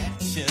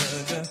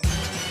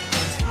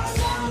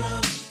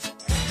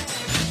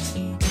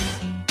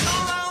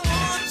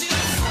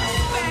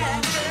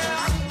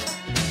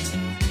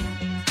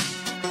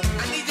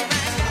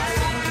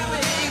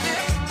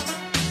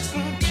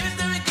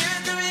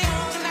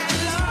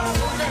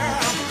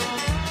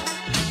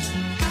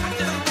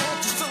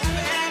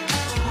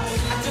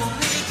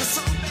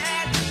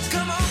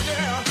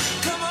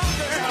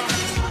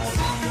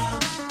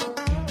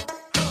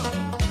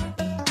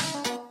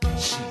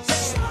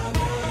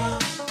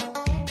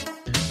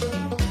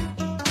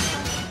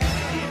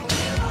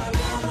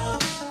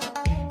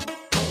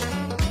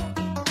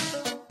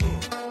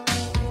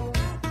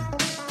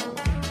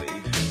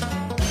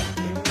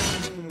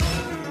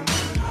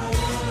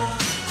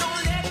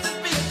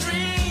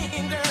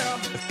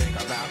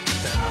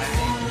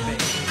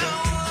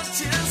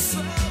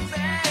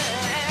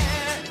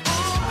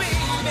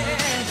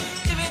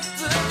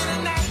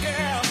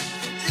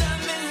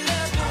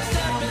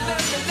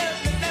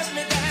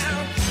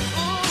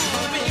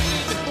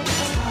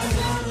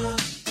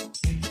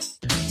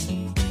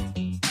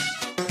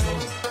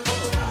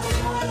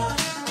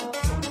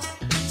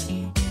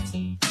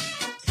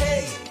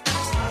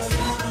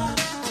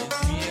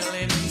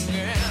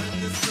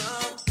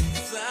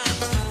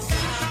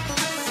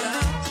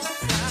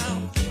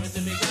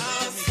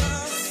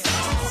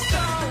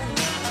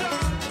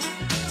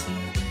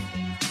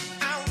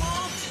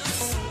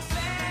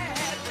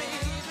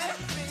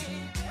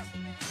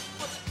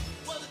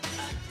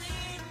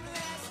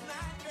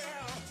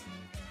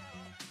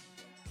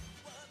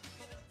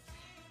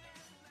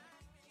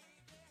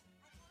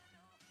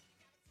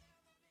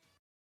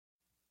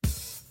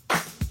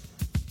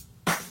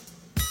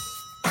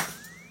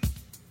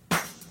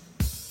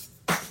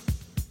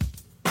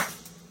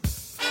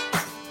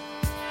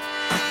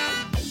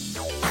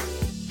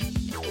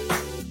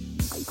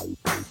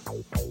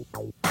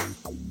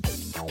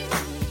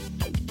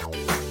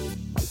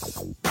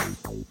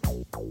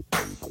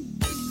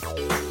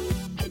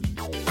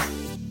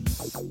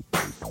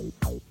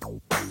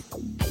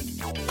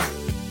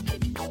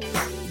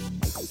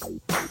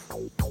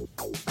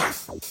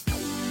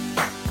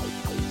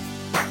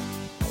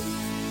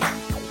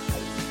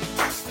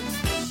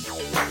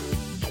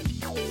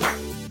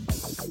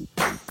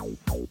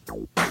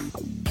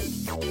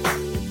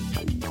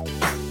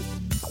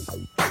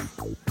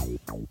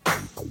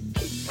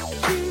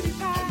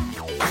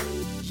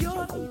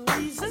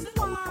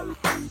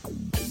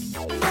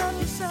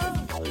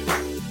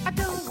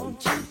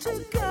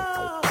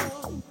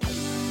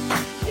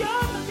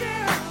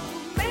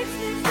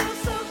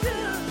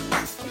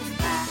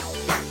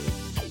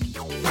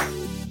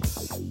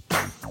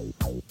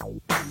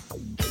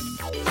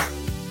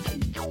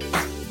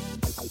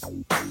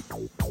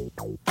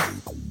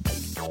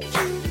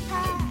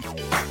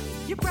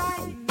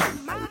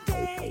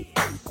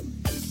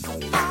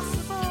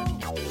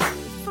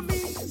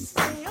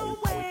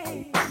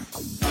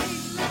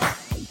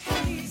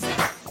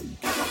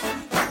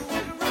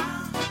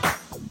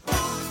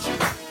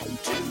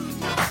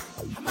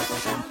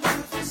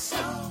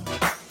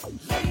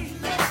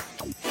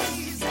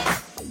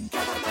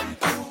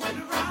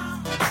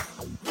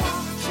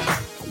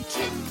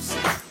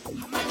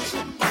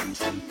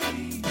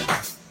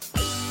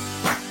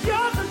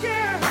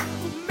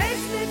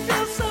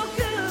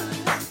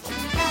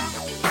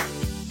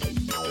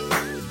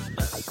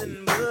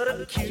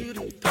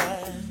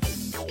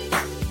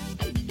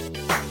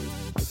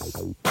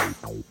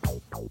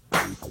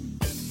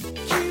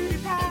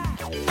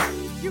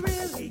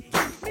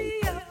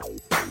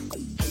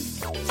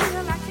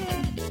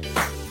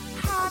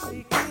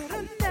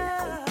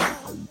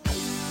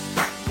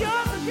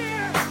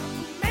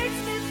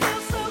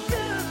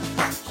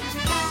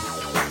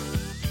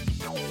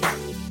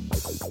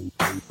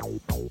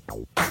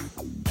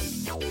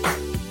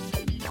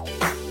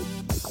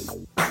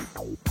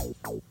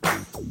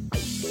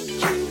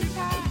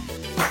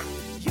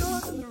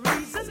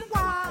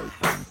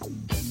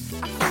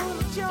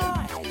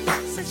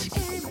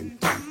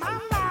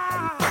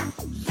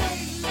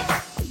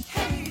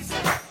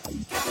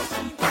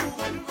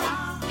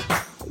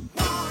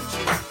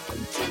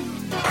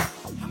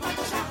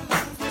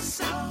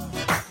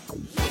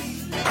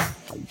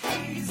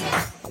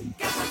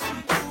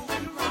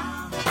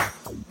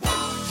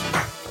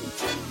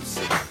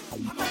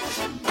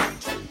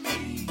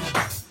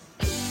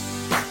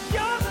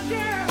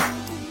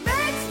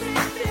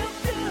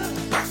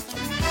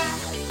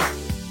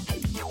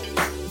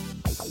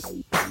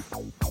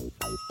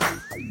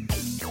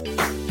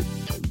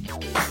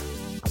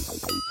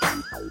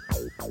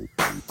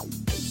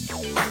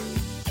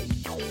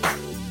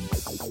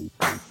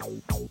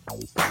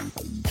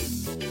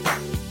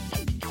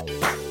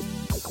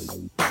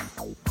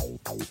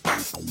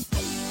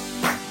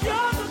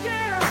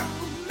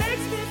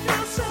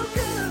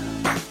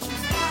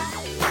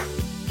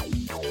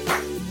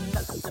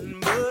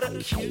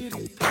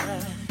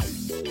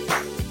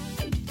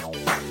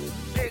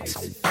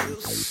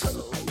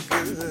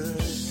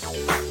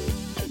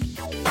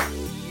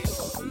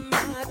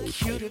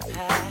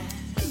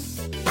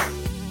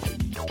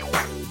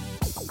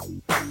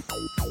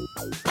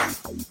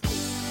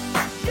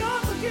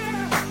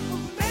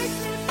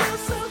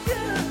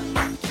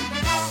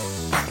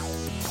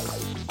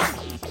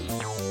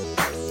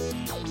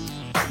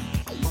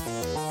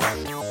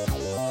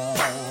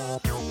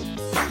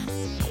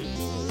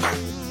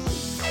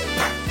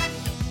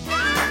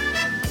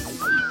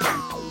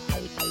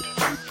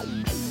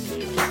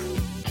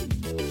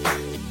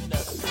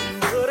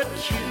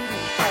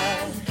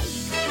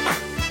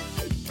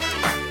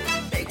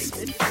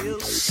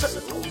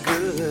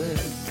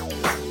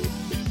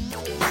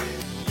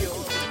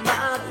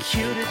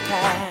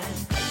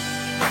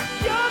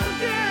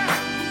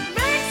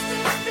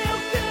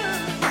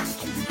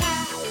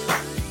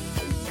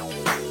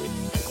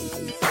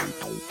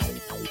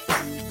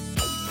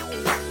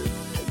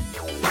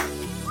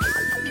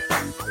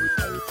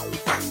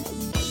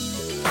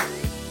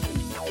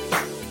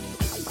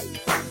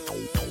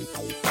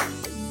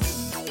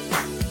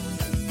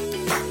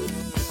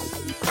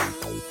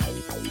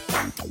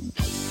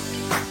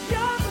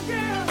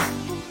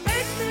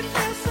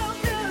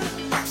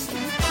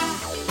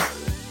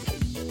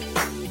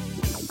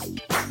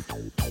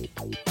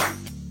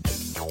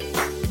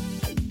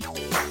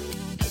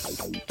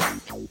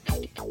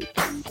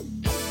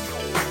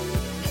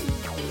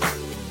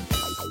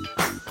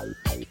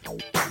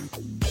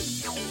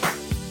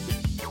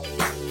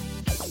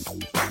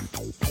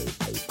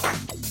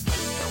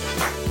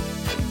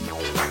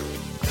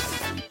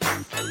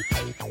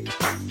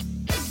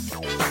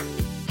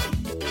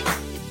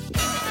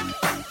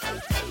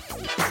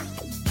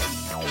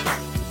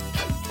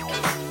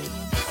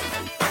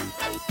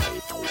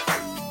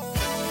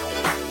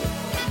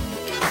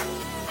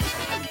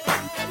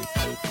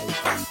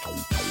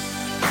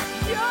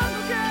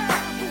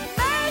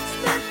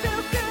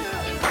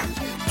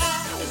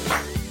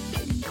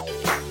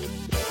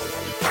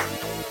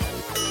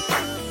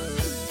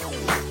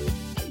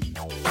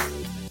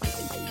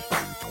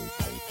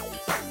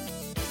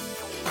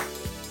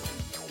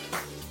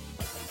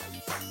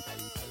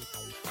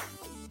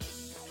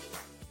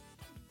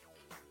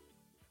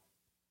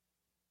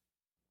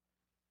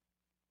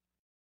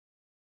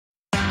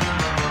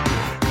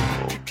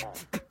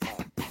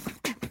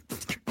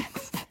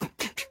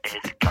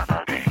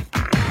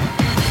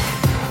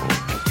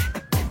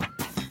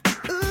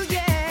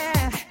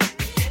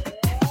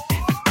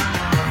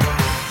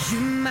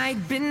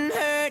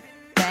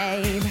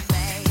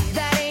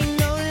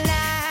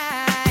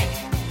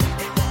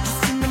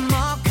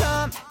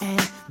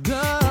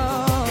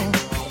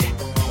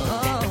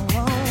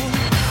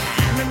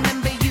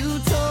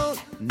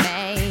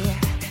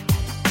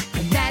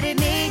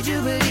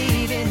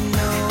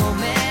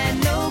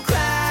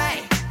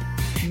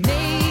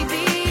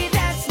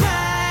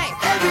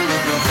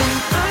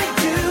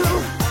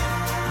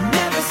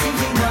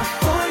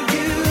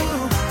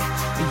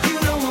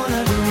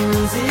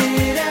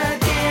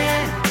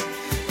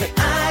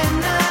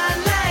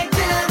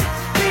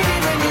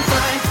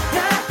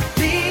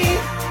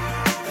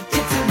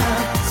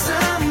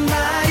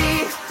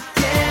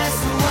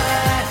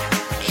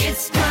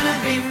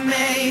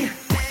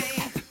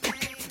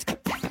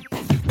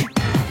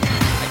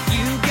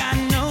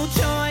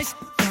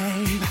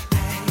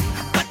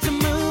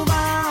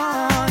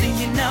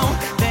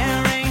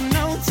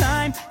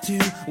to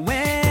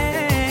waste.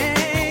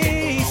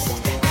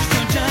 'Cause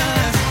you're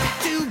just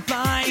too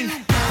blind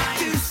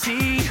to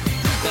see.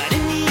 But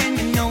in the end,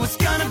 you know it's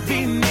gonna be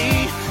me.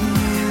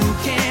 You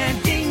can't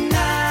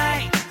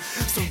deny.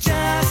 So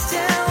just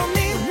tell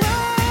me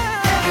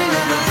why. Every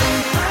little thing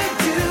I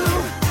do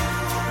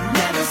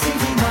never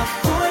seems enough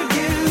for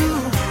you.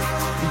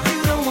 You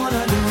don't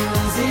wanna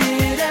lose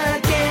it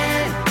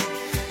again.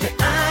 But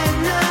I'm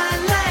not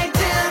like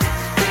them.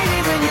 Baby,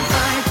 when you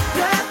find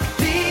love,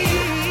 be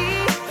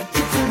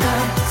get to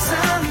love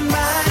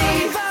somebody.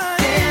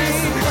 Guess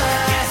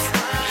what?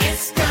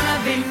 It's gonna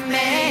be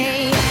me.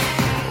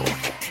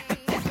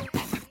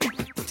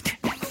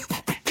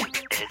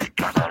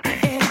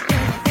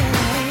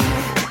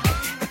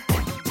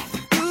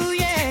 Ooh,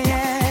 yeah.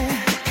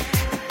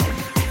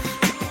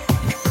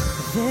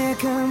 There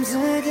comes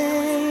a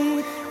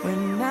day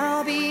when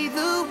I'll be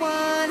the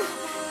one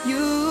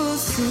you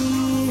see.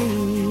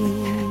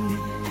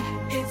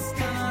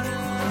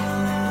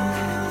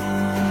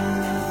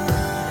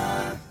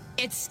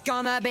 It's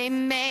gonna be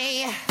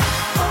me.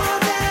 All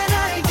that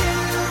I do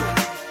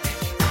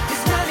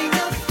is not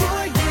enough for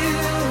you.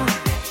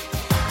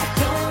 I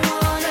don't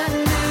wanna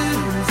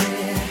lose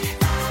it,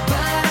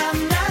 but I'm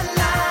not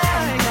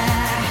like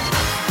that.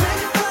 When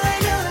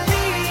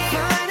finally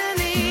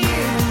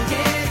you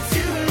get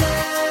to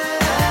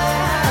love,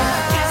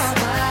 guess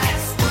what?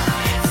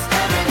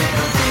 Every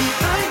little thing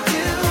I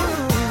do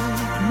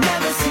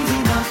never seems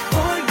enough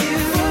for you.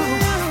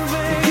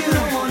 You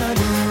don't wanna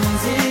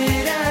lose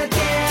it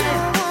again.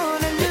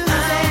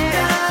 I'm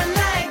not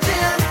like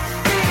them.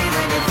 Baby,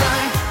 when you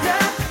find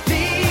love,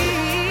 me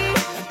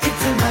get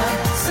to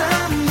love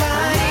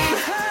somebody.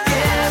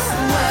 Guess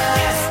what?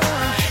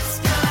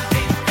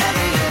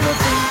 Every little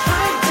thing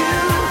I do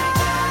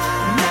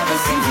never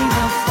seems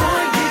enough for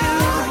you.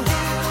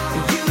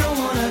 You don't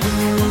wanna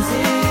lose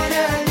it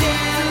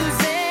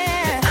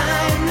again.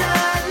 I'm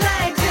not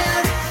like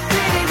them.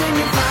 Baby, when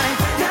you find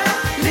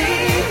love, me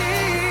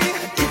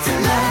get to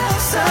love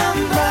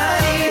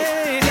somebody.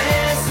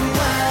 Guess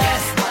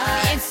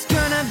what? It's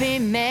gonna be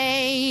me.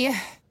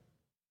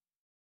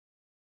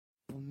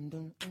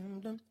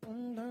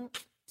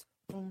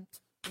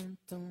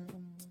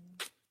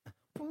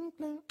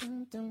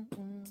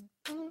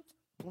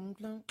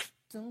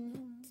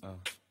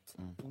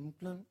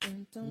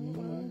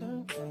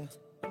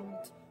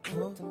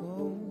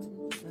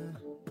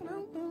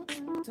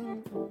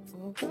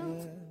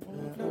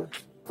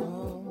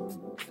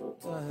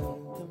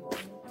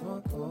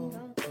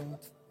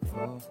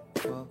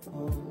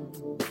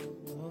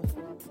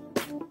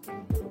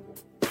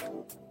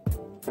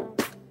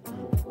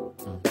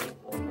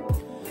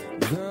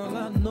 Girl,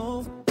 I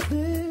know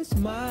this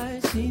might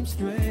seem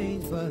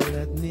strange, but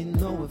let me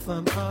know if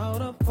I'm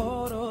out of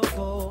order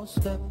for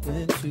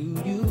stepping to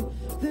you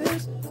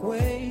this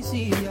way.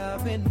 See,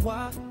 I've been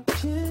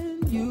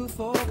watching you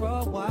for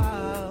a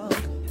while,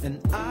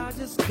 and I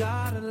just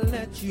gotta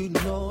let you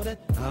know that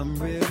I'm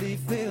really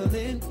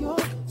feeling your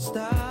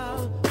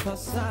style.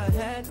 Plus I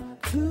had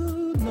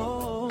to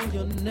know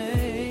your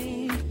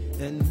name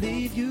and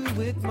leave you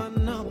with my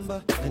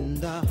number,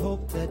 and I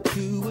hope that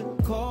you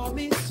would call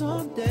me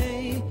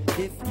someday.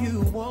 If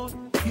you want,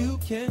 you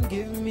can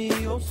give me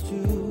yours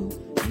too,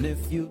 and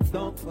if you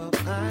don't, well,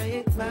 I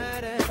ain't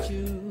mad at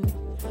you.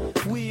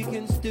 We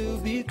can still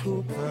be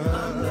cool, girl.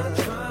 I'm not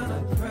trying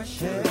to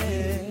pressure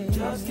you,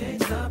 just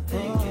can't stop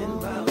thinking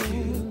about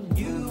you.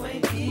 You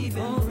ain't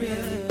even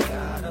really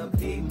gotta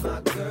be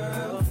my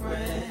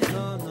girlfriend.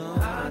 No, no,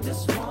 I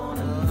just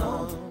wanna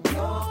know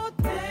your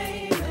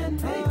name, and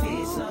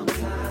maybe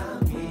sometime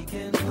we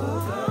can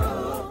hook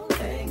up,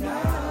 hang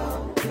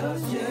out,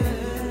 'cause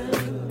yeah.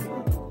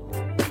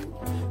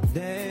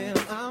 Damn,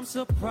 I'm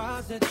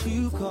surprised that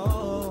you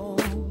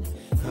called,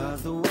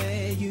 'cause the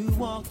way you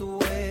walked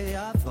away,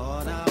 I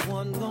thought I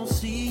wasn't gonna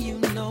see you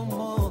no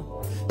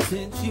more.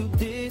 Since you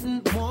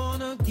didn't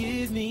wanna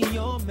give me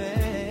your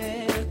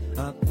man,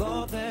 I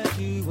thought that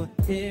you were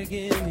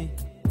digging me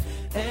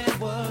and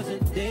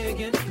wasn't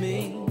digging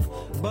me.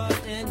 But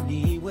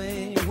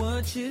anyway,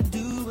 what you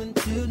doing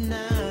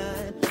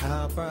tonight?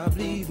 I'll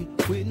probably be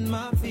with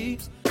my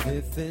peeps.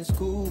 If it's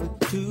cool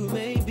with you,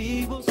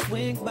 maybe we'll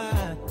swing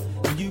by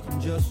and you can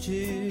just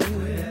chill.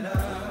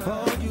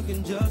 Or you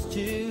can just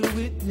chill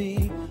with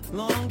me,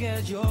 long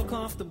as you're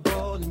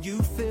comfortable and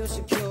you feel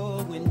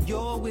secure when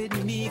you're with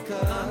me.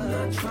 'Cause I'm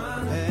not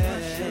trying to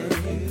pressure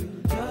you,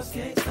 just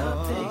can't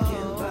stop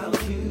thinking about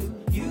you.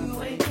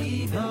 You ain't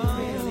even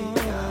really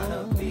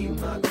gotta be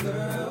my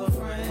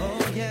girlfriend.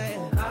 Oh yeah,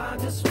 I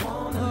just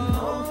wanna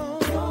know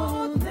your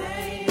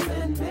name,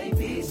 and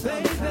maybe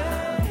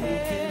sometime we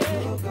can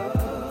hook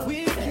up. We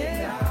can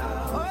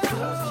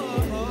just chill.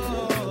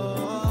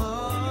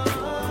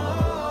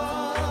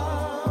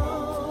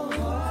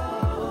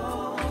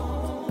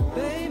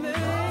 Baby,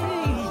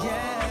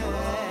 yeah.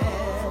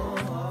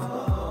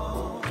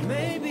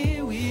 Maybe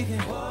we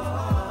can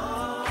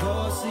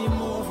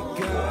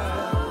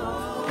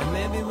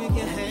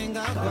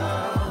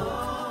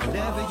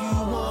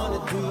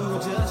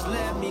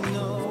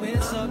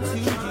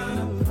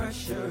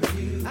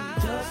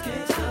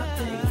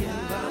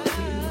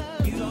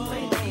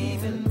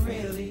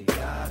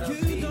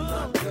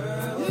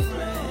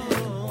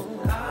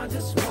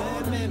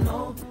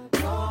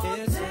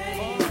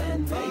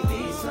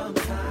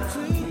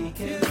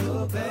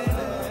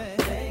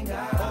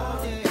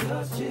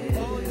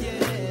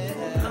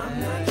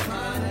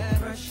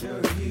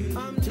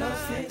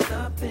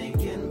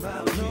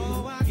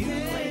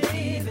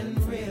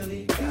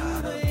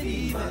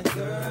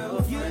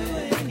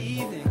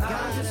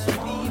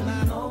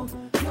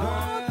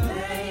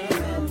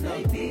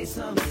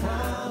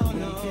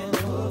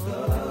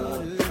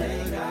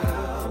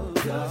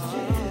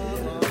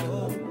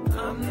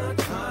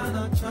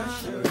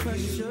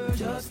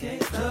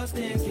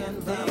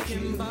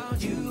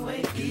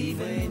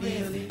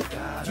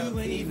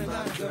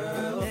my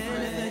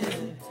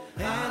girlfriend.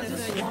 I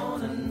just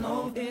wanna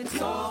know it's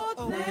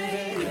your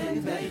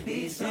name,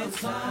 baby.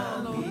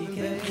 Sometime we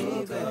can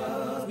hook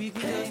up, we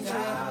can hang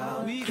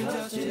out, we can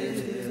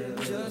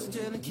just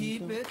chill and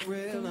keep it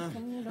real.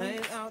 I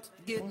ain't out to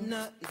get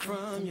nothing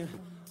from you.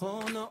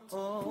 Oh no,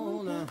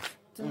 oh no.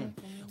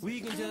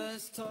 We can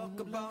just talk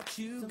about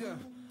you, girl.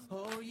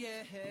 Oh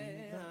yeah.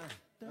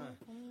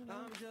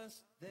 I'm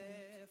just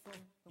there for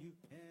you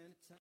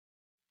anytime.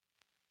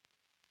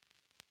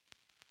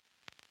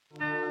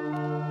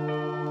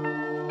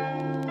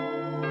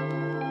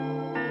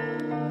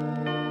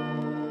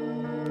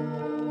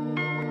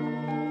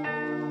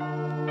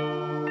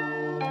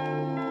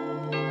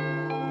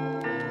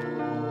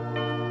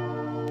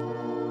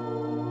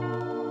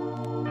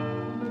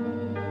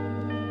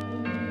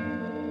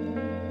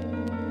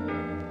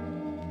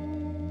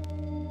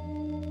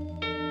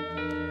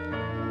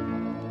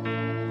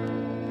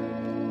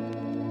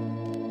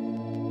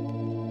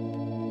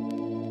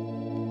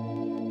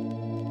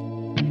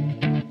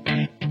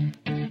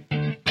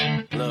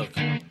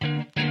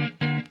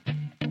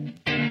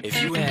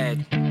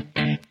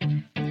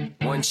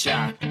 One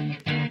shot,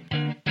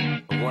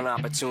 one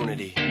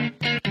opportunity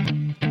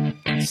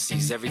to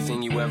seize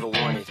everything you ever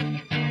wanted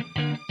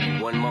in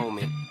one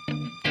moment.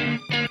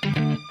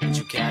 Did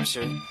you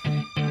capture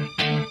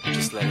it?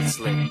 Just let it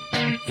slip.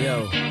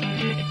 Yo.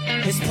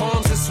 His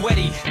palms are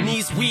sweaty,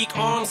 knees weak,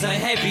 arms are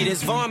heavy.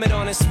 There's vomit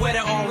on his sweater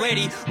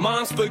already.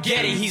 Mom's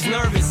spaghetti, he's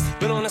nervous,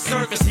 but on the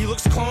surface he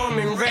looks calm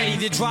and ready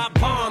to drop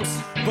bombs.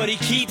 But he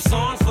keeps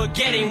on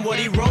forgetting what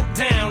he wrote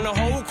down. The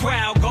whole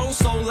crowd goes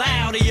so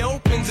loud, he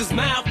opens his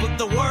mouth, but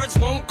the words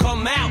won't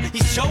come out.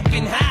 He's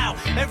choking how?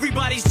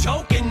 Everybody's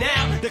choking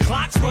now. The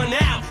clock's run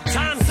out,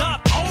 time's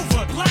up,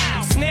 over,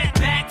 loud. Snap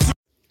back to...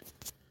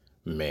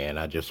 Man,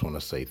 I just want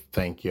to say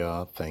thank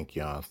y'all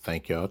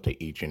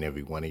to each and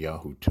every one of y'all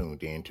who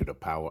tuned in to the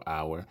Power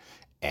Hour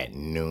at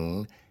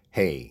noon.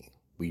 Hey,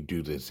 we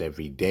do this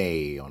every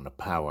day on the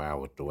Power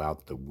Hour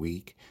throughout the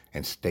week,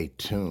 and stay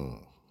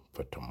tuned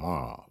for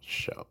tomorrow's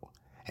show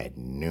at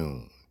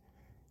noon.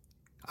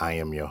 I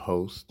am your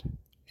host,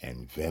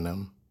 and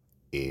Venom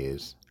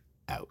is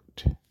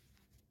out.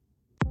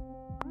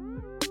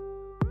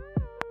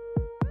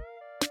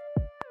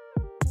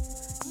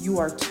 You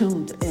are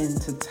tuned in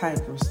to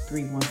Tigers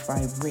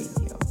 315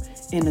 Radio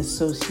in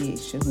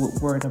association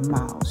with Word of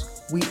Mouth.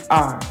 We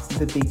are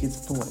the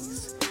biggest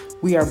voice.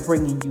 We are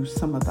bringing you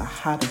some of the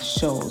hottest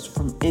shows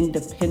from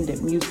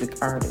independent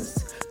music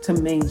artists to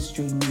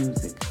mainstream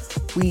music.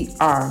 We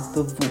are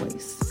the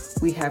voice.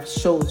 We have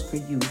shows for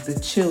you, the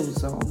Chill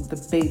Zone, the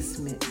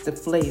Basement, the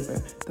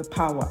Flavor, the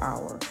Power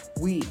Hour.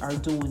 We are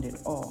doing it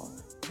all.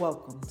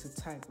 Welcome to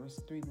Tigers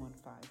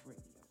 315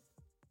 Radio.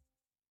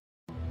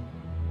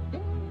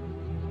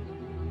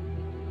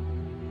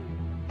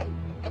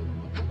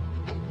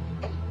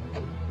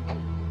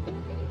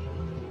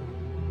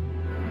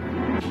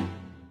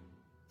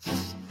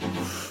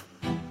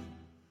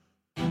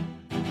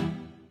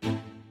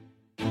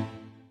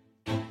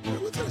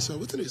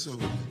 What is it?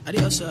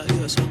 Adios.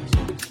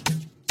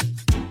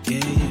 Yeah.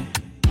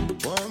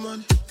 1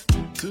 money,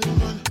 2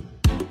 money,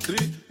 3.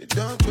 It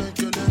don't make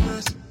your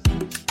mess.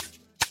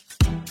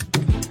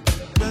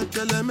 Make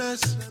your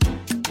mess.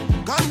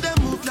 Come they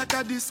move like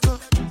a disco.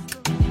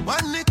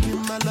 One nick in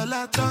my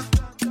lolata.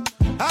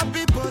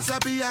 Happy boss,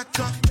 happy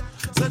actor.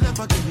 So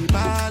never give me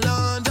ball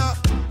under.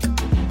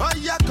 Oh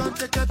yeah, come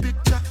take a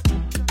picture.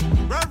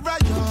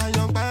 Right, you're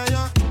young by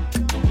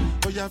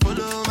oh yeah,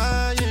 follow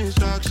my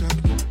instruction.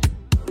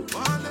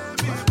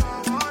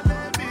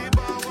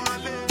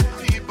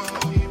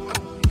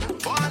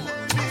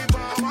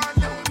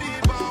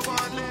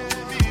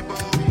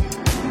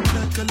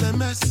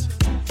 Mess.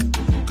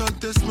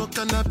 Can't smoke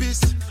cannabis.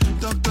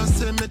 Doctor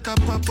say make a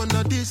pop on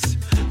a this.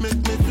 Make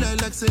me fly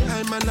like say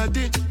I'm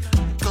Aladdin.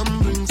 Come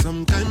bring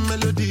some kind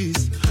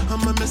melodies.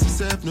 I'm a mess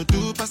myself, no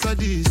do pass like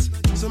this.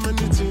 So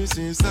many things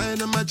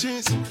inside of my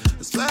jeans.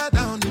 I swear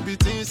down, it be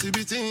things.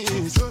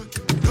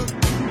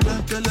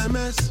 Like a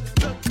mess.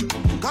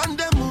 Can't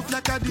they move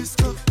like a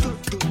disco?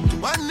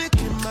 One nick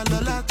in my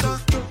lolata.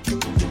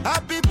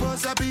 Happy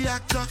boss, happy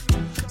actor.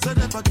 So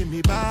never give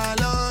me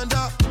ball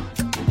under.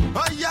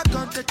 Oh yeah,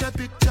 come take a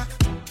picture.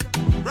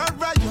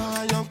 Right,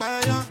 you're young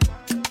fire.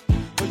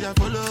 Oh yeah,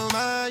 follow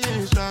my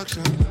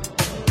instruction.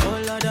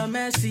 Oh Lord of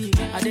mercy,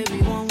 I dey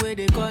be one way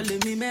they calling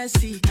me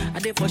Messi. I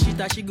dey for shit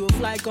that she go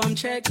fly, come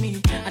check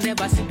me. I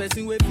never see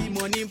person with be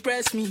money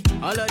impress me.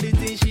 All of the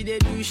things she dey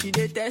do, she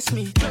dey test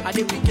me. I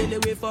dey kill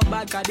away for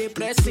back, I dey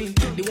pressing.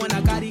 The one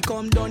I carry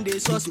come down, they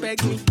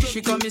suspect me.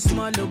 She call me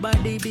small,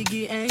 nobody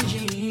biggie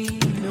engine.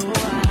 No,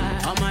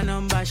 on my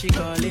number she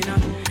calling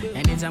up.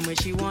 Anytime when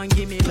she want,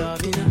 give me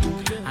love, you know.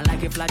 I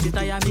like a flat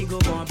tire, me go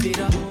bump it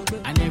up.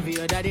 And every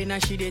other day now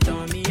she dey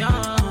turn me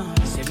on.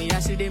 Say me I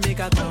see they make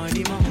a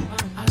condiment.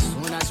 As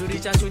soon as you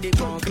reach out to the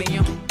concrete,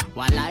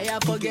 while I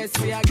forget,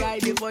 see a guy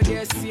dey for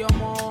there, see your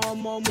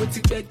mom,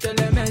 motivate tell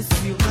them mess.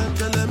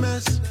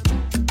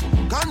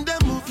 Come they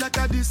move like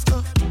a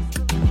disco.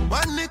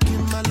 One nick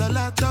in my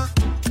lolata.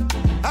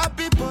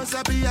 Happy boss,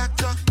 happy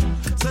actor.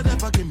 So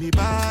never give me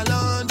ball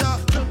under.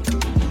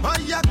 Oh,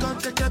 yeah, come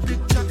take a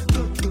picture.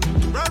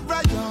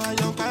 Right,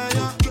 young fire.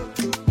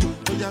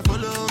 Oh, yeah,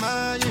 follow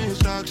my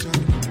instruction.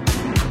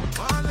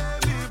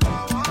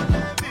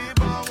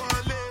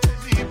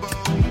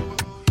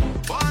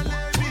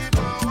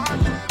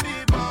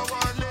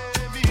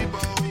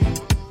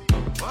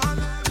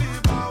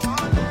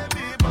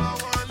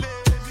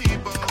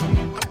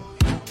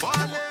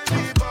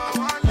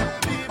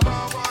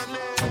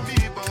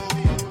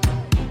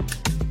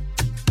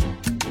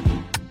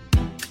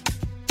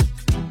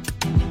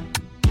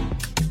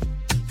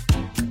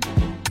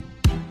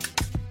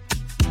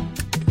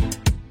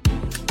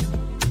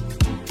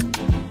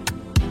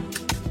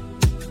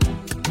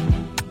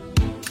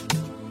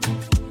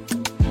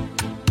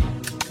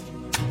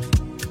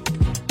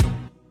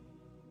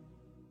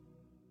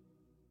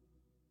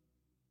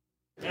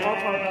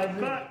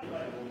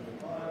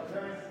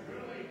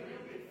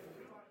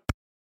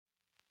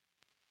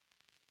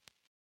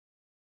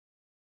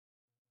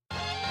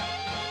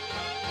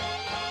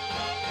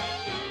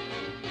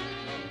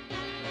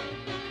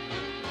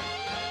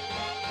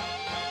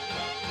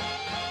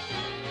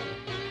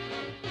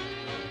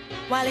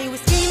 While he was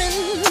scheming,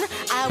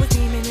 I was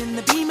beaming in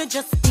the beamer,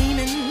 just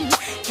steaming.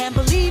 Can't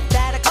believe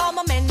that I caught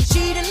my man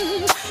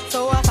cheating.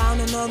 So I found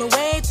another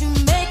way to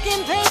make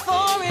him pay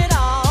for it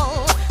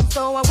all.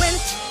 So I went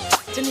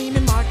to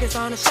Neiman Marcus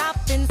on a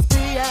shopping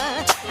spree.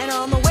 And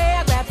on the way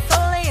I grabbed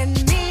Soleil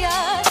and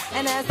Mia.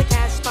 And as the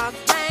cash box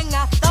rang,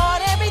 I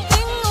thought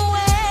everything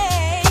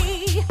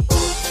away.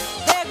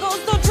 There goes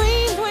the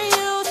dreams we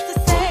used to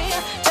say.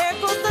 There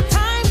goes the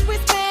times we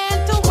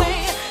spent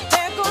away.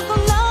 There goes the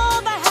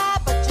love I had,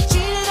 but you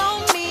cheated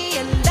on me,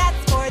 and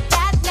that's for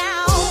that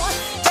now.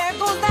 There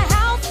goes the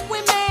house we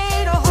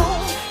made a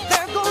home.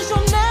 There goes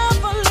you'll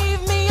never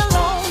leave me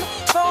alone.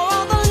 For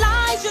all the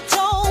lies you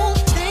told,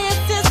 this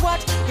is what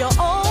you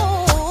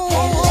own.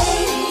 And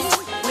ladies,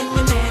 when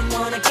your man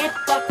wanna get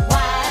buck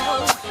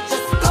wild,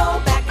 just go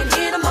back and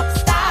hit him up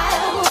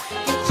style.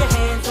 Get your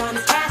hands on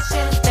his cash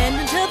and spend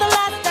until the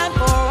last time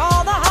for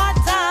all the hard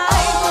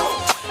times.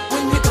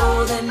 When you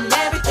go, then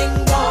everything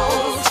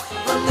goes,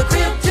 from the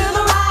crib to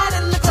the ride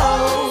and the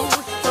clothes.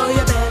 So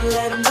you better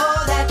let him know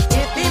that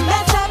if he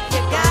mess up,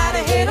 you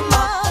gotta hit him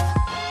up.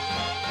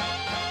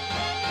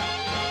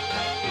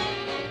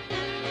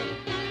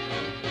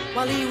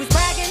 While he was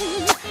bragging,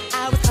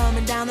 I was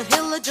coming down the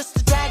hill just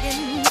a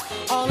dragging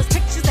all his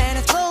pictures and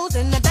his clothes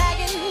in the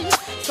bagging.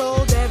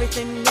 Sold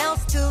everything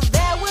else till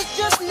there was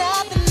just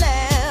nothing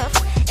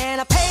left.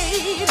 And I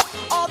paid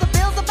all the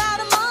bills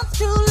about a month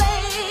too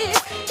late.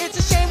 It's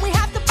a shame we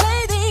have to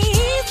play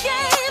these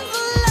games.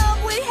 The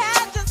love we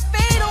had just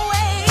fade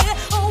away,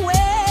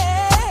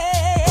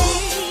 away.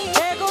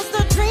 There goes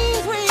the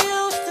dreams we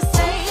used to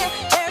say.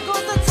 There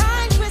goes the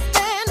times we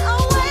spent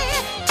away.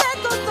 There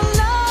goes the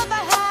love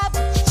I had,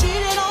 but you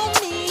cheated on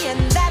me, and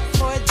that's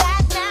for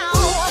that now.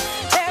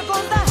 There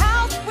goes the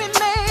house we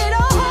made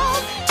a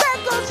home. There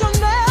goes you'll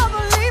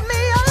never leave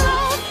me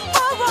alone.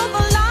 For all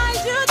the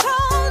lies you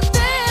told,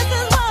 this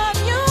is what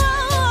you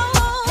own.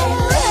 Hey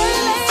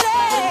ladies, when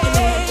your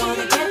man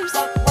wanna get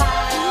buck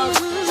wild,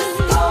 just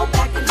go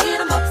back and hit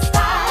him up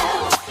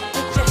style.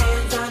 Get your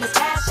hands on his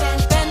cash and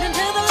spend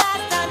until the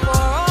last time for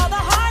all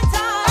the hard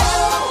times.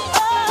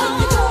 When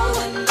you go,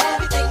 then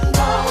everything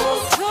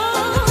goes,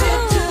 from the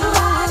crib to the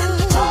ride and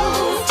the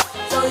clothes.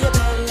 So you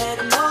better let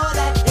him know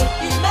that if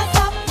you mess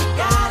up, you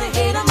gotta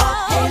hit him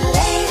up. Hey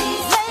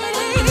ladies, when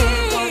your man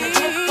wanna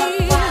get buck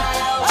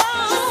wild,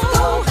 just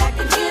go back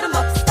and hit him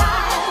up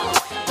style.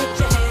 Get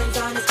your hands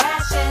on his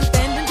cash and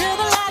spend until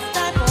the last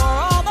time for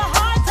all the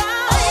hard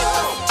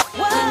times.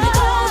 When you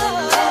go, then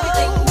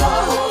everything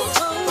goes,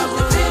 from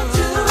the crib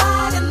to the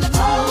ride and the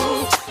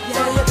clothes.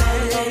 So you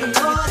better let him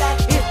know that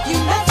if you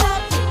mess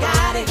up, you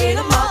gotta hit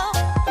him up.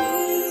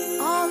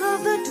 All of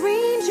the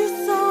dreams you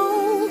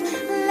sold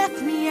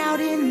left me out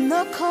in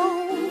the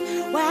cold.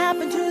 What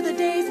happened to the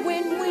days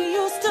when we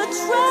used to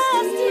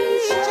trust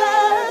each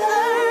other?